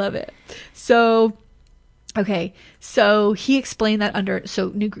 I love it. So. Okay, so he explained that Newt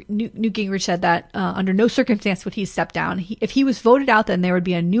Gingrich said that under no circumstance would he step down. If he was voted out, then there would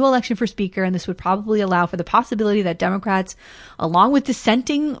be a new election for Speaker, and this would probably allow for the possibility that Democrats, along with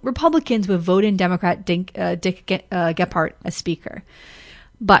dissenting Republicans, would vote in Democrat Dick Gephardt as Speaker.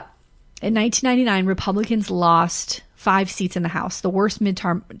 But in 1999, Republicans lost 5 seats in the House, the worst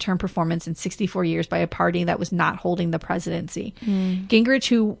midterm performance in 64 years by a party that was not holding the presidency. Gingrich,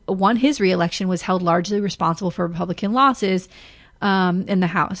 who won his reelection, was held largely responsible for Republican losses in the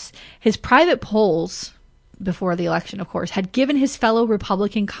House. His private polls before the election, of course, had given his fellow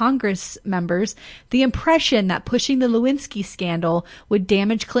Republican Congress members the impression that pushing the Lewinsky scandal would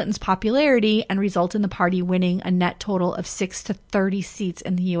damage Clinton's popularity and result in the party winning a net total of 6 to 30 seats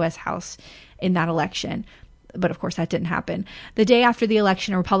in the U.S. House in that election. But of course, that didn't happen. The day after the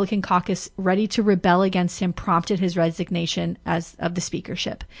election, a Republican caucus ready to rebel against him prompted his resignation of the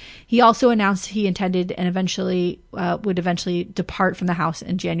speakership. He also announced he intended and would eventually depart from the House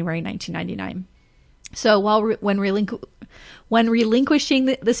in January 1999. So when relinquishing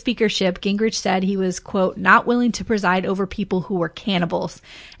the speakership, Gingrich said he was, quote, not willing to preside over people who were cannibals,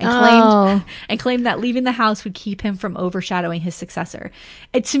 and claimed that leaving the House would keep him from overshadowing his successor.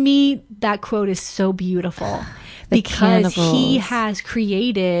 And to me, that quote is so beautiful because he has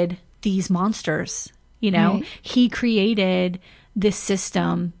created these monsters. You know, right. He created this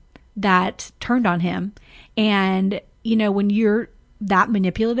system that turned on him. And, you know, when you're that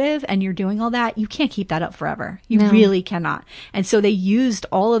manipulative and you're doing all that, you can't keep that up forever. You really cannot. And so they used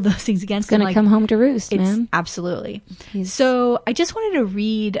all of those things against him. It's going to come home to roost, man. Absolutely. So I just wanted to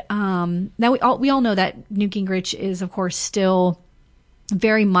read, now we all know that Newt Gingrich is, of course, still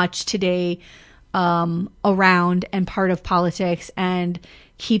very much today around and part of politics and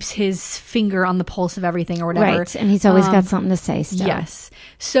keeps his finger on the pulse of everything or whatever. Right. And he's always got something to say still. Yes.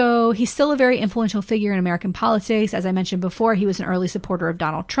 So he's still a very influential figure in American politics. As I mentioned before, he was an early supporter of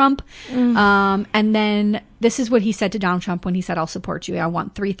Donald Trump. And then this is what he said to Donald Trump when he said, I'll support you. I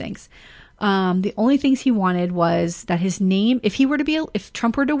want 3 things. The only things he wanted was that his name, if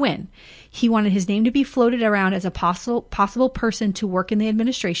Trump were to win, he wanted his name to be floated around as a possible person to work in the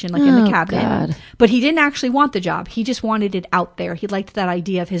administration, like in the cabinet. God. But he didn't actually want the job. He just wanted it out there. He liked that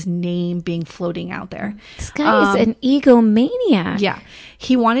idea of his name being floating out there. This guy is an egomaniac. Yeah.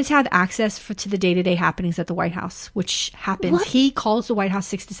 He wanted to have access to the day-to-day happenings at the White House, which happens. What? He calls the White House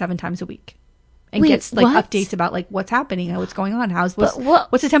 6 to 7 times a week. And gets like updates about like what's happening, what's going on, what's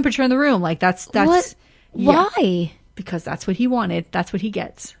the temperature in the room, like that's what? Yeah. Why? Because that's what he wanted. That's what he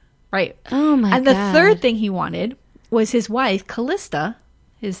gets, right? Oh my God! And the third thing he wanted was his wife Callista,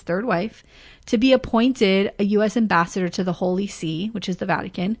 his third wife, to be appointed a U.S. ambassador to the Holy See, which is the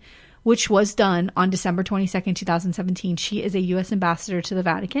Vatican, which was done on December 22nd, 2017. She is a U.S. ambassador to the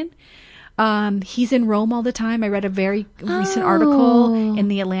Vatican. He's in Rome all the time. I read a very recent article in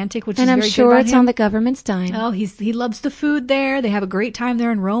The Atlantic, which is very good about him. And I'm sure it's on the government's dime. Oh, he loves the food there. They have a great time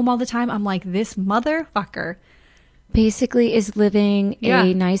there in Rome all the time. I'm like, this motherfucker basically is living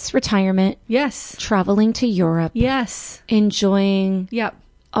a nice retirement. Yes. Traveling to Europe. Yes. Enjoying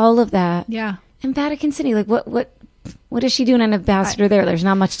all of that. Yeah. In Vatican City, like what is she doing an ambassador there? There's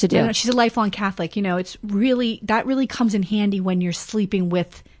not much to do. Yeah, she's a lifelong Catholic. You know, that really comes in handy when you're sleeping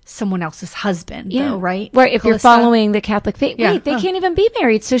with someone else's husband, though, right? Right. If you're following the Catholic faith. Yeah. Wait, they can't even be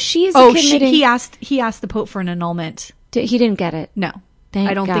married. So she's he asked the Pope for an annulment. He didn't get it. No.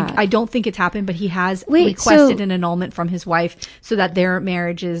 I don't think it's happened, but he has requested an annulment from his wife so that their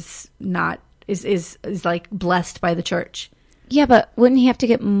marriage is not is like blessed by the church. Yeah, but wouldn't he have to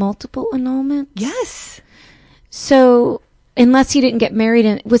get multiple annulments? Yes. So unless he didn't get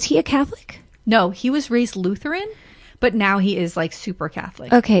married, was he a Catholic? No, he was raised Lutheran. But now he is like super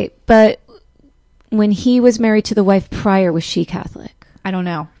Catholic. Okay, but when he was married to the wife prior, was she Catholic? I don't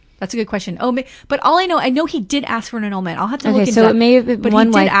know. That's a good question. But all I know he did ask for an annulment. I'll have to look into so it may have been one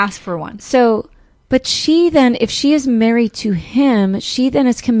wife. But he did ask for one. So, but she then, if she is married to him, she then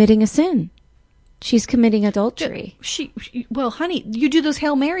is committing a sin. She's committing adultery. Well, honey, you do those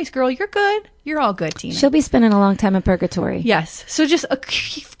Hail Marys, girl. You're good. You're all good, Tina. She'll be spending a long time in purgatory. Yes. So just a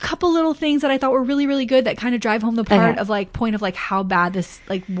couple little things that I thought were really, really good that kind of drive home the point of like how bad this,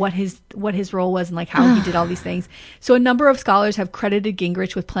 like what his role was and like how he did all these things. So a number of scholars have credited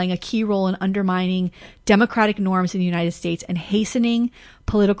Gingrich with playing a key role in undermining democratic norms in the United States and hastening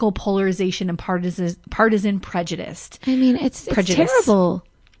political polarization and partisan prejudice. I mean, it's terrible.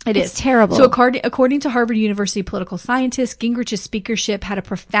 It's terrible. So according to Harvard University political scientists, Gingrich's speakership had a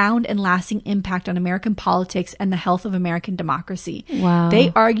profound and lasting impact on American politics and the health of American democracy. Wow.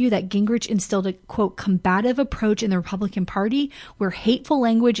 They argue that Gingrich instilled a, quote, combative approach in the Republican Party where hateful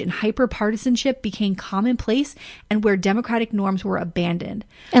language and hyper-partisanship became commonplace and where democratic norms were abandoned.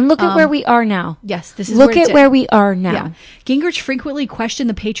 And look at where we are now. Yes, this is where we are now. Yeah. Gingrich frequently questioned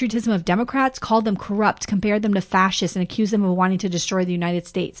the patriotism of Democrats, called them corrupt, compared them to fascists, and accused them of wanting to destroy the United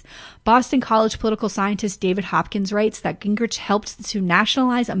States. Boston College political scientist David Hopkins writes that Gingrich helped to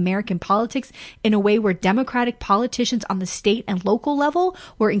nationalize American politics in a way where Democratic politicians on the state and local level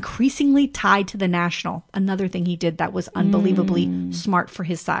were increasingly tied to the national. Another thing he did that was unbelievably smart for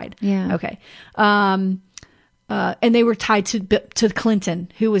his side. Yeah. Okay. and they were tied to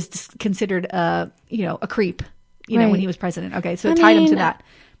Clinton, who was considered a creep, when he was president. Okay, so it tied him to that.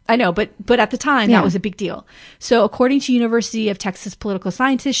 I know, but at the time that was a big deal. So according to University of Texas political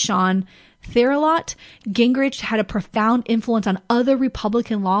scientist Sean Therelot, Gingrich had a profound influence on other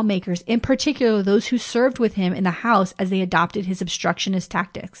Republican lawmakers, in particular those who served with him in the House as they adopted his obstructionist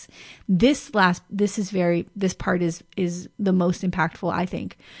tactics. This part is the most impactful, I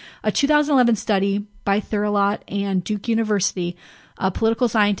think. A 2011 study by Therelot and Duke University, political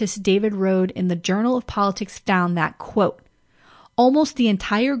scientist David Rode in the Journal of Politics found that, quote, almost the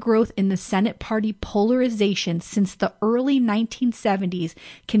entire growth in the Senate party polarization since the early 1970s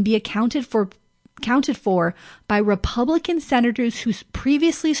can be accounted for by Republican senators who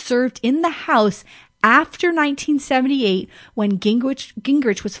previously served in the House after 1978 when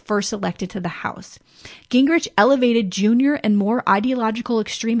Gingrich was first elected to the House. Gingrich elevated junior and more ideological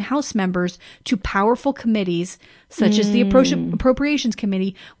extreme House members to powerful committees, such as the Appropriations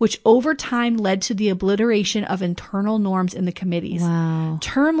Committee, which over time led to the obliteration of internal norms in the committees. Wow.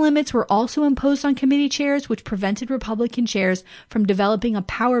 Term limits were also imposed on committee chairs, which prevented Republican chairs from developing a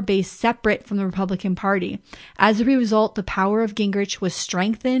power base separate from the Republican Party. As a result, the power of Gingrich was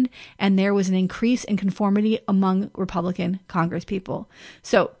strengthened, and there was an increase in conformity among Republican Congresspeople.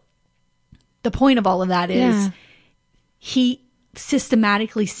 So, the point of all of that is he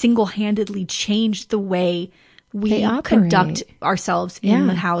systematically, single-handedly changed the way we conduct ourselves in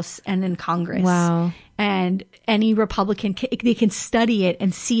the House and in Congress. Wow. And any Republican, they can study it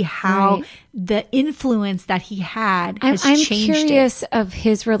and see how the influence that he had has changed it. I'm curious of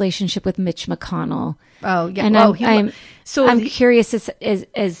his relationship with Mitch McConnell. Oh, yeah. And I'm curious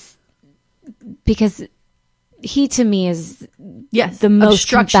as because he to me is the most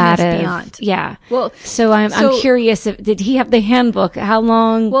combative. Beyond. Yeah. Well, so I'm curious. Did he have the handbook? How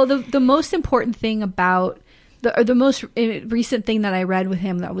long? Well, the most important thing about the most recent thing that I read with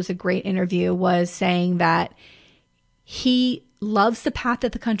him that was a great interview was saying that he loves the path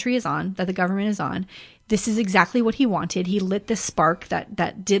that the country is on, that the government is on. This is exactly what he wanted. He lit this spark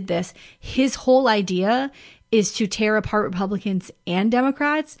that did this. His whole idea is to tear apart Republicans and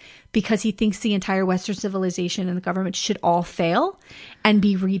Democrats because he thinks the entire Western civilization and the government should all fail and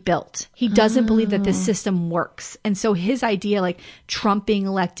be rebuilt. He doesn't believe that this system works. And so his idea, like Trump being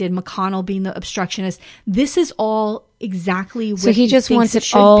elected, McConnell being the obstructionist, this is all exactly what so he just wants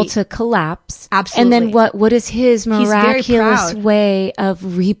it all to collapse. Absolutely. And then what is his miraculous way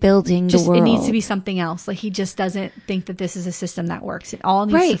of rebuilding the world? It needs to be something else. Like he just doesn't think that this is a system that works. It all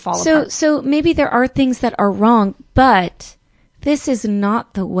needs to fall apart. So maybe there are things that are wrong, but this is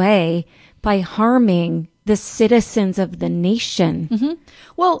not the way by harming the citizens of the nation. Mm-hmm.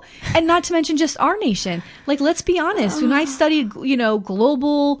 Well, and not to mention just our nation. Like, let's be honest. When I studied,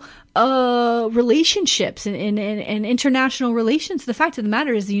 global relationships and international relations, the fact of the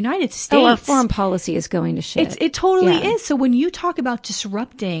matter is the United States. Our foreign policy is going to shit. It totally is. So when you talk about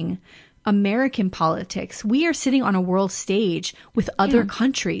disrupting American politics, we are sitting on a world stage with other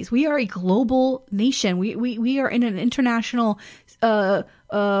countries. We are a global nation. We are in an international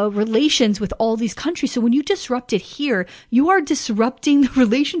relations with all these countries. So when you disrupt it here, you are disrupting the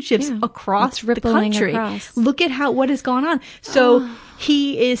relationships across the country. Look at what has gone on. So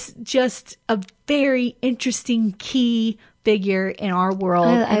he is just a very interesting key figure in our world.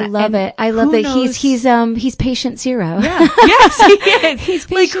 I love it. I love that he's patient zero. Yeah. Yes, he is. He's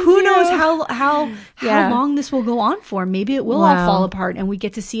patient like who zero. knows how long this will go on for. Maybe it will all fall apart and we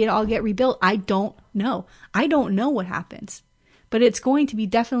get to see it all get rebuilt. I don't know. I don't know what happens. But it's going to be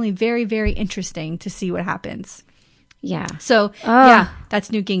definitely very, very interesting to see what happens. Yeah. So, that's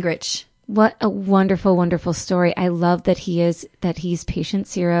Newt Gingrich. What a wonderful, wonderful story. I love that he's patient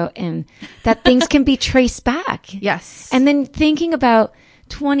zero and that things can be traced back. Yes. And then thinking about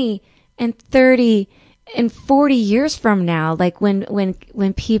 20 and 30 and 40 years from now, like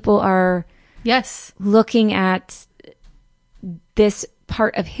when people are looking at this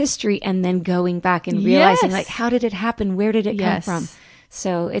part of history and then going back and realizing like, how did it happen? Where did it come from?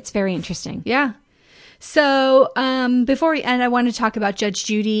 So it's very interesting. Yeah. So, before we end, I want to talk about Judge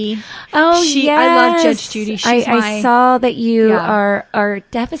Judy. Oh, yes. I love Judge Judy. I saw that you are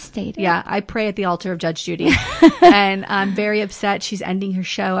devastated. Yeah. I pray at the altar of Judge Judy. And I'm very upset. She's ending her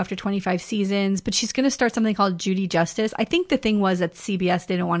show after 25 seasons, but she's going to start something called Judy Justice. I think the thing was that CBS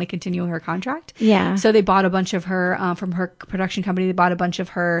didn't want to continue her contract. Yeah. So they bought a bunch of her, from her production company. They bought a bunch of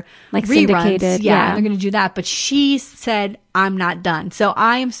her like reruns. Syndicated. Yeah. They're going to do that. But she said, I'm not done. So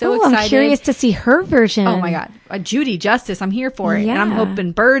I am so excited. I'm curious to see her version. Oh my God. Judy Justice. I'm here for it. Yeah. And I'm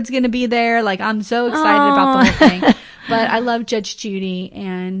hoping Bird's going to be there. Like I'm so excited about the whole thing. But I love Judge Judy.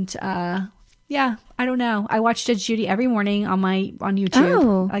 And, I I don't know. I watch Judge Judy every morning on YouTube.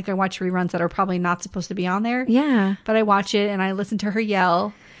 Oh. Like I watch reruns that are probably not supposed to be on there. Yeah. But I watch it and I listen to her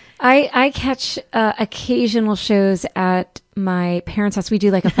yell. I catch occasional shows at my parents' house. We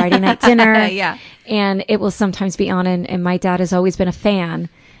do like a Friday night dinner. Yeah. And it will sometimes be on, and my dad has always been a fan.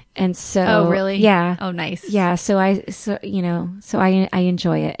 And so, Oh, really? Yeah. Oh, nice. Yeah. So I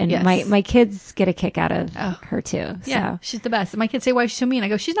enjoy it. And Yes. my kids get a kick out of her too. Yeah. So. She's the best. And my kids say, why is she so mean? I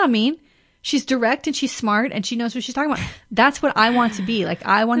go, she's not mean. She's direct and she's smart and she knows what she's talking about. That's what I want to be. Like,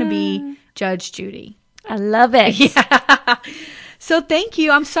 I want to be Judge Judy. I love it. Yeah. So thank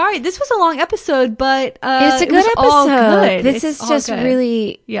you. I'm sorry. This was a long episode, but it's a good episode. All good. This is just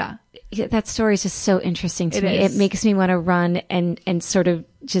really, yeah. That story is just so interesting to me. is. It makes me want to run and sort of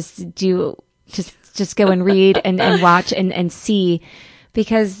just go and read and watch and see,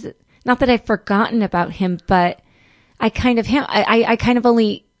 because not that I've forgotten about him, but I kind of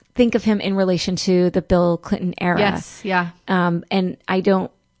only think of him in relation to the Bill Clinton era. Yes. Yeah. And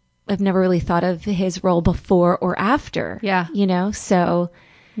I've never really thought of his role before or after. Yeah. So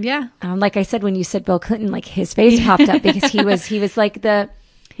yeah. Like I said, when you said Bill Clinton, like his face popped up because he was like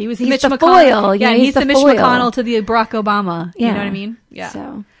he's Mitch the McConnell. foil. Yeah, he's the Mitch foil. McConnell to the Barack Obama. Yeah. You know what I mean?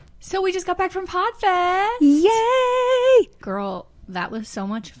 Yeah. So we just got back from Podfest. Yay! Girl, that was so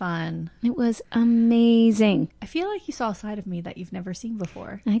much fun. It was amazing. I feel like you saw a side of me that you've never seen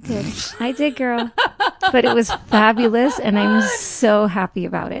before. I did, girl. But it was fabulous, and I'm so happy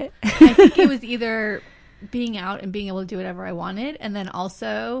about it. I think it was either being out and being able to do whatever I wanted, and then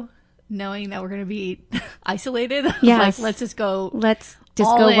also knowing that we're going to be isolated. Yes. Like, let's just go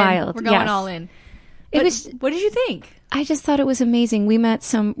wild. We're going all in. What did you think? I just thought it was amazing. We met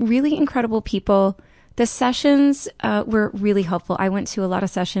some really incredible people. The sessions were really helpful. I went to a lot of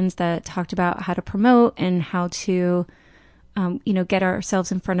sessions that talked about how to promote and how to, get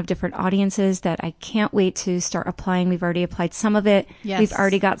ourselves in front of different audiences that I can't wait to start applying. We've already applied some of it. Yes. We've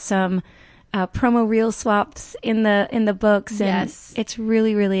already got some promo reel swaps in the books. And yes. It's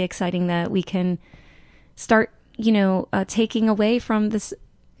really, really exciting that we can start, taking away from this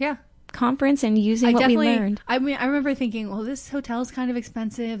conference and using what we learned. I mean, I remember thinking, well, this hotel's kind of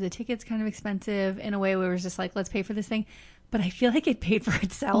expensive. The ticket's kind of expensive. In a way where it was just like, let's pay for this thing. But I feel like it paid for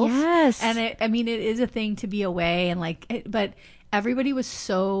itself. Yes. And it is a thing to be away and but everybody was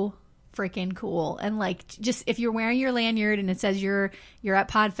so freaking cool. And like, just if you're wearing your lanyard and it says you're at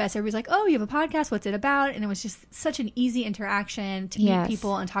Podfest, everybody's like, oh, you have a podcast. What's it about? And it was just such an easy interaction to meet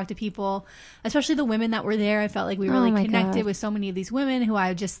people and talk to people, especially the women that were there. I felt like we really connected with so many of these women who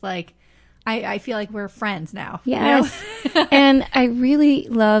I just like, I feel like we're friends now. Yes. And I really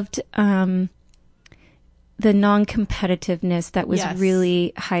loved the non-competitiveness that was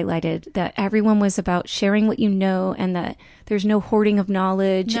really highlighted, that everyone was about sharing what you know and that there's no hoarding of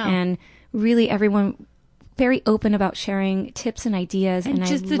knowledge and really everyone very open about sharing tips and ideas. And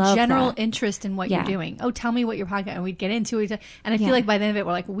just I love the general that. interest in what you're doing. Oh, tell me what your podcast, and we'd get into it. And I feel like by the end of it,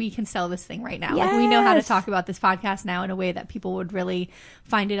 we're like, we can sell this thing right now. Yes. Like we know how to talk about this podcast now in a way that people would really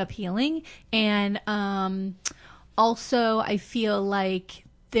find it appealing. And also I feel like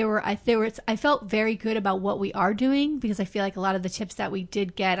I felt very good about what we are doing, because I feel like a lot of the tips that we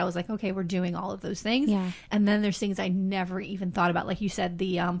did get, I was like, okay, we're doing all of those things. Yeah. And then there's things I never even thought about. Like you said,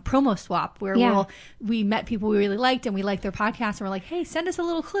 the promo swap where we met people we really liked and we liked their podcast and we're like, hey, send us a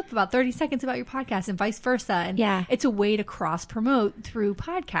little clip about 30 seconds about your podcast and vice versa. And it's a way to cross promote through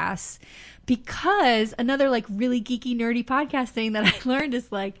podcasts, because another like really geeky, nerdy podcast thing that I learned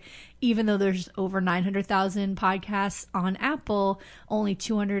is like, even though there's over 900,000 podcasts on Apple, only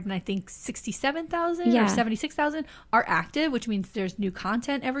 67,000 or 76,000 are active, which means there's new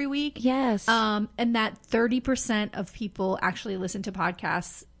content every week. Yes. And that 30% of people actually listen to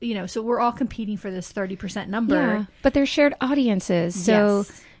podcasts, so we're all competing for this 30% number. Yeah, but they're shared audiences. So,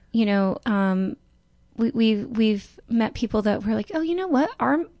 we've met people that were like, oh, you know what?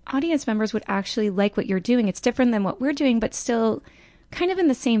 Our audience members would actually like what you're doing. It's different than what we're doing, but still kind of in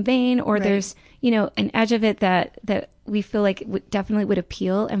the same vein, or there's, an edge of it that we feel like definitely would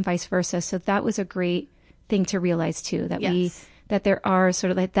appeal, and vice versa. So that was a great thing to realize too, that that there are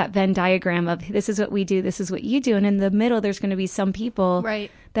sort of like that Venn diagram of this is what we do, this is what you do. And in the middle, there's going to be some people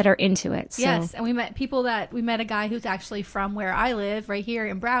that are into it. So. Yes. And we met a guy who's actually from where I live right here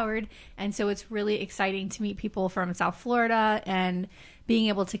in Broward. And so it's really exciting to meet people from South Florida and being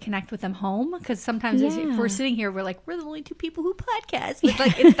able to connect with them home. Because sometimes if we're sitting here, we're like, we're the only two people who podcast. But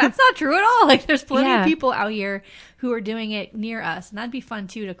like, that's not true at all. Like, there's plenty of people out here who are doing it near us. And that'd be fun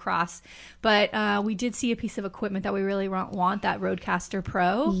too to cross. But we did see a piece of equipment that we really want, that Rodecaster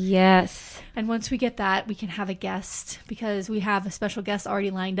Pro. Yes. And once we get that, we can have a guest, because we have a special guest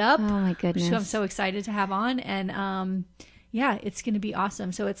already lined up. Oh my goodness. Which I'm so excited to have on. And yeah, it's going to be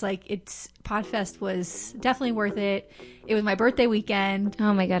awesome. So it's like, Podfest was definitely worth it. It was my birthday weekend.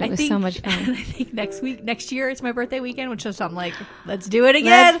 Oh my God, it was so much fun. I think next year it's my birthday weekend, which is, I'm like, let's do it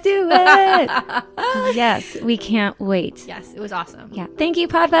again. Let's do it. Yes, we can't wait. Yes, it was awesome. Yeah. Thank you,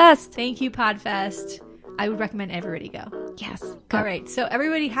 Podfest. Thank you, Podfest. I would recommend everybody go. Yes. Go. All right. So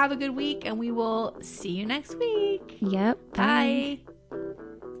everybody have a good week, and we will see you next week. Yep. Bye.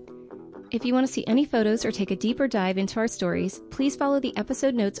 If you want to see any photos or take a deeper dive into our stories, please follow the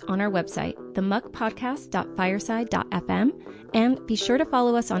episode notes on our website, themuckpodcast.fireside.fm, and be sure to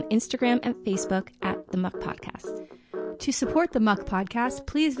follow us on Instagram and Facebook at The Muck Podcast. To support the Muck Podcast,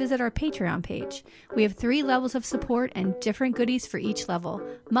 please visit our Patreon page. We have 3 levels of support and different goodies for each level: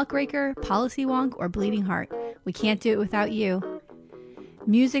 Muckraker, Policy Wonk, or Bleeding Heart. We can't do it without you.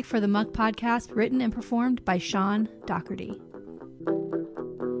 Music for the Muck Podcast written and performed by Sean Doherty.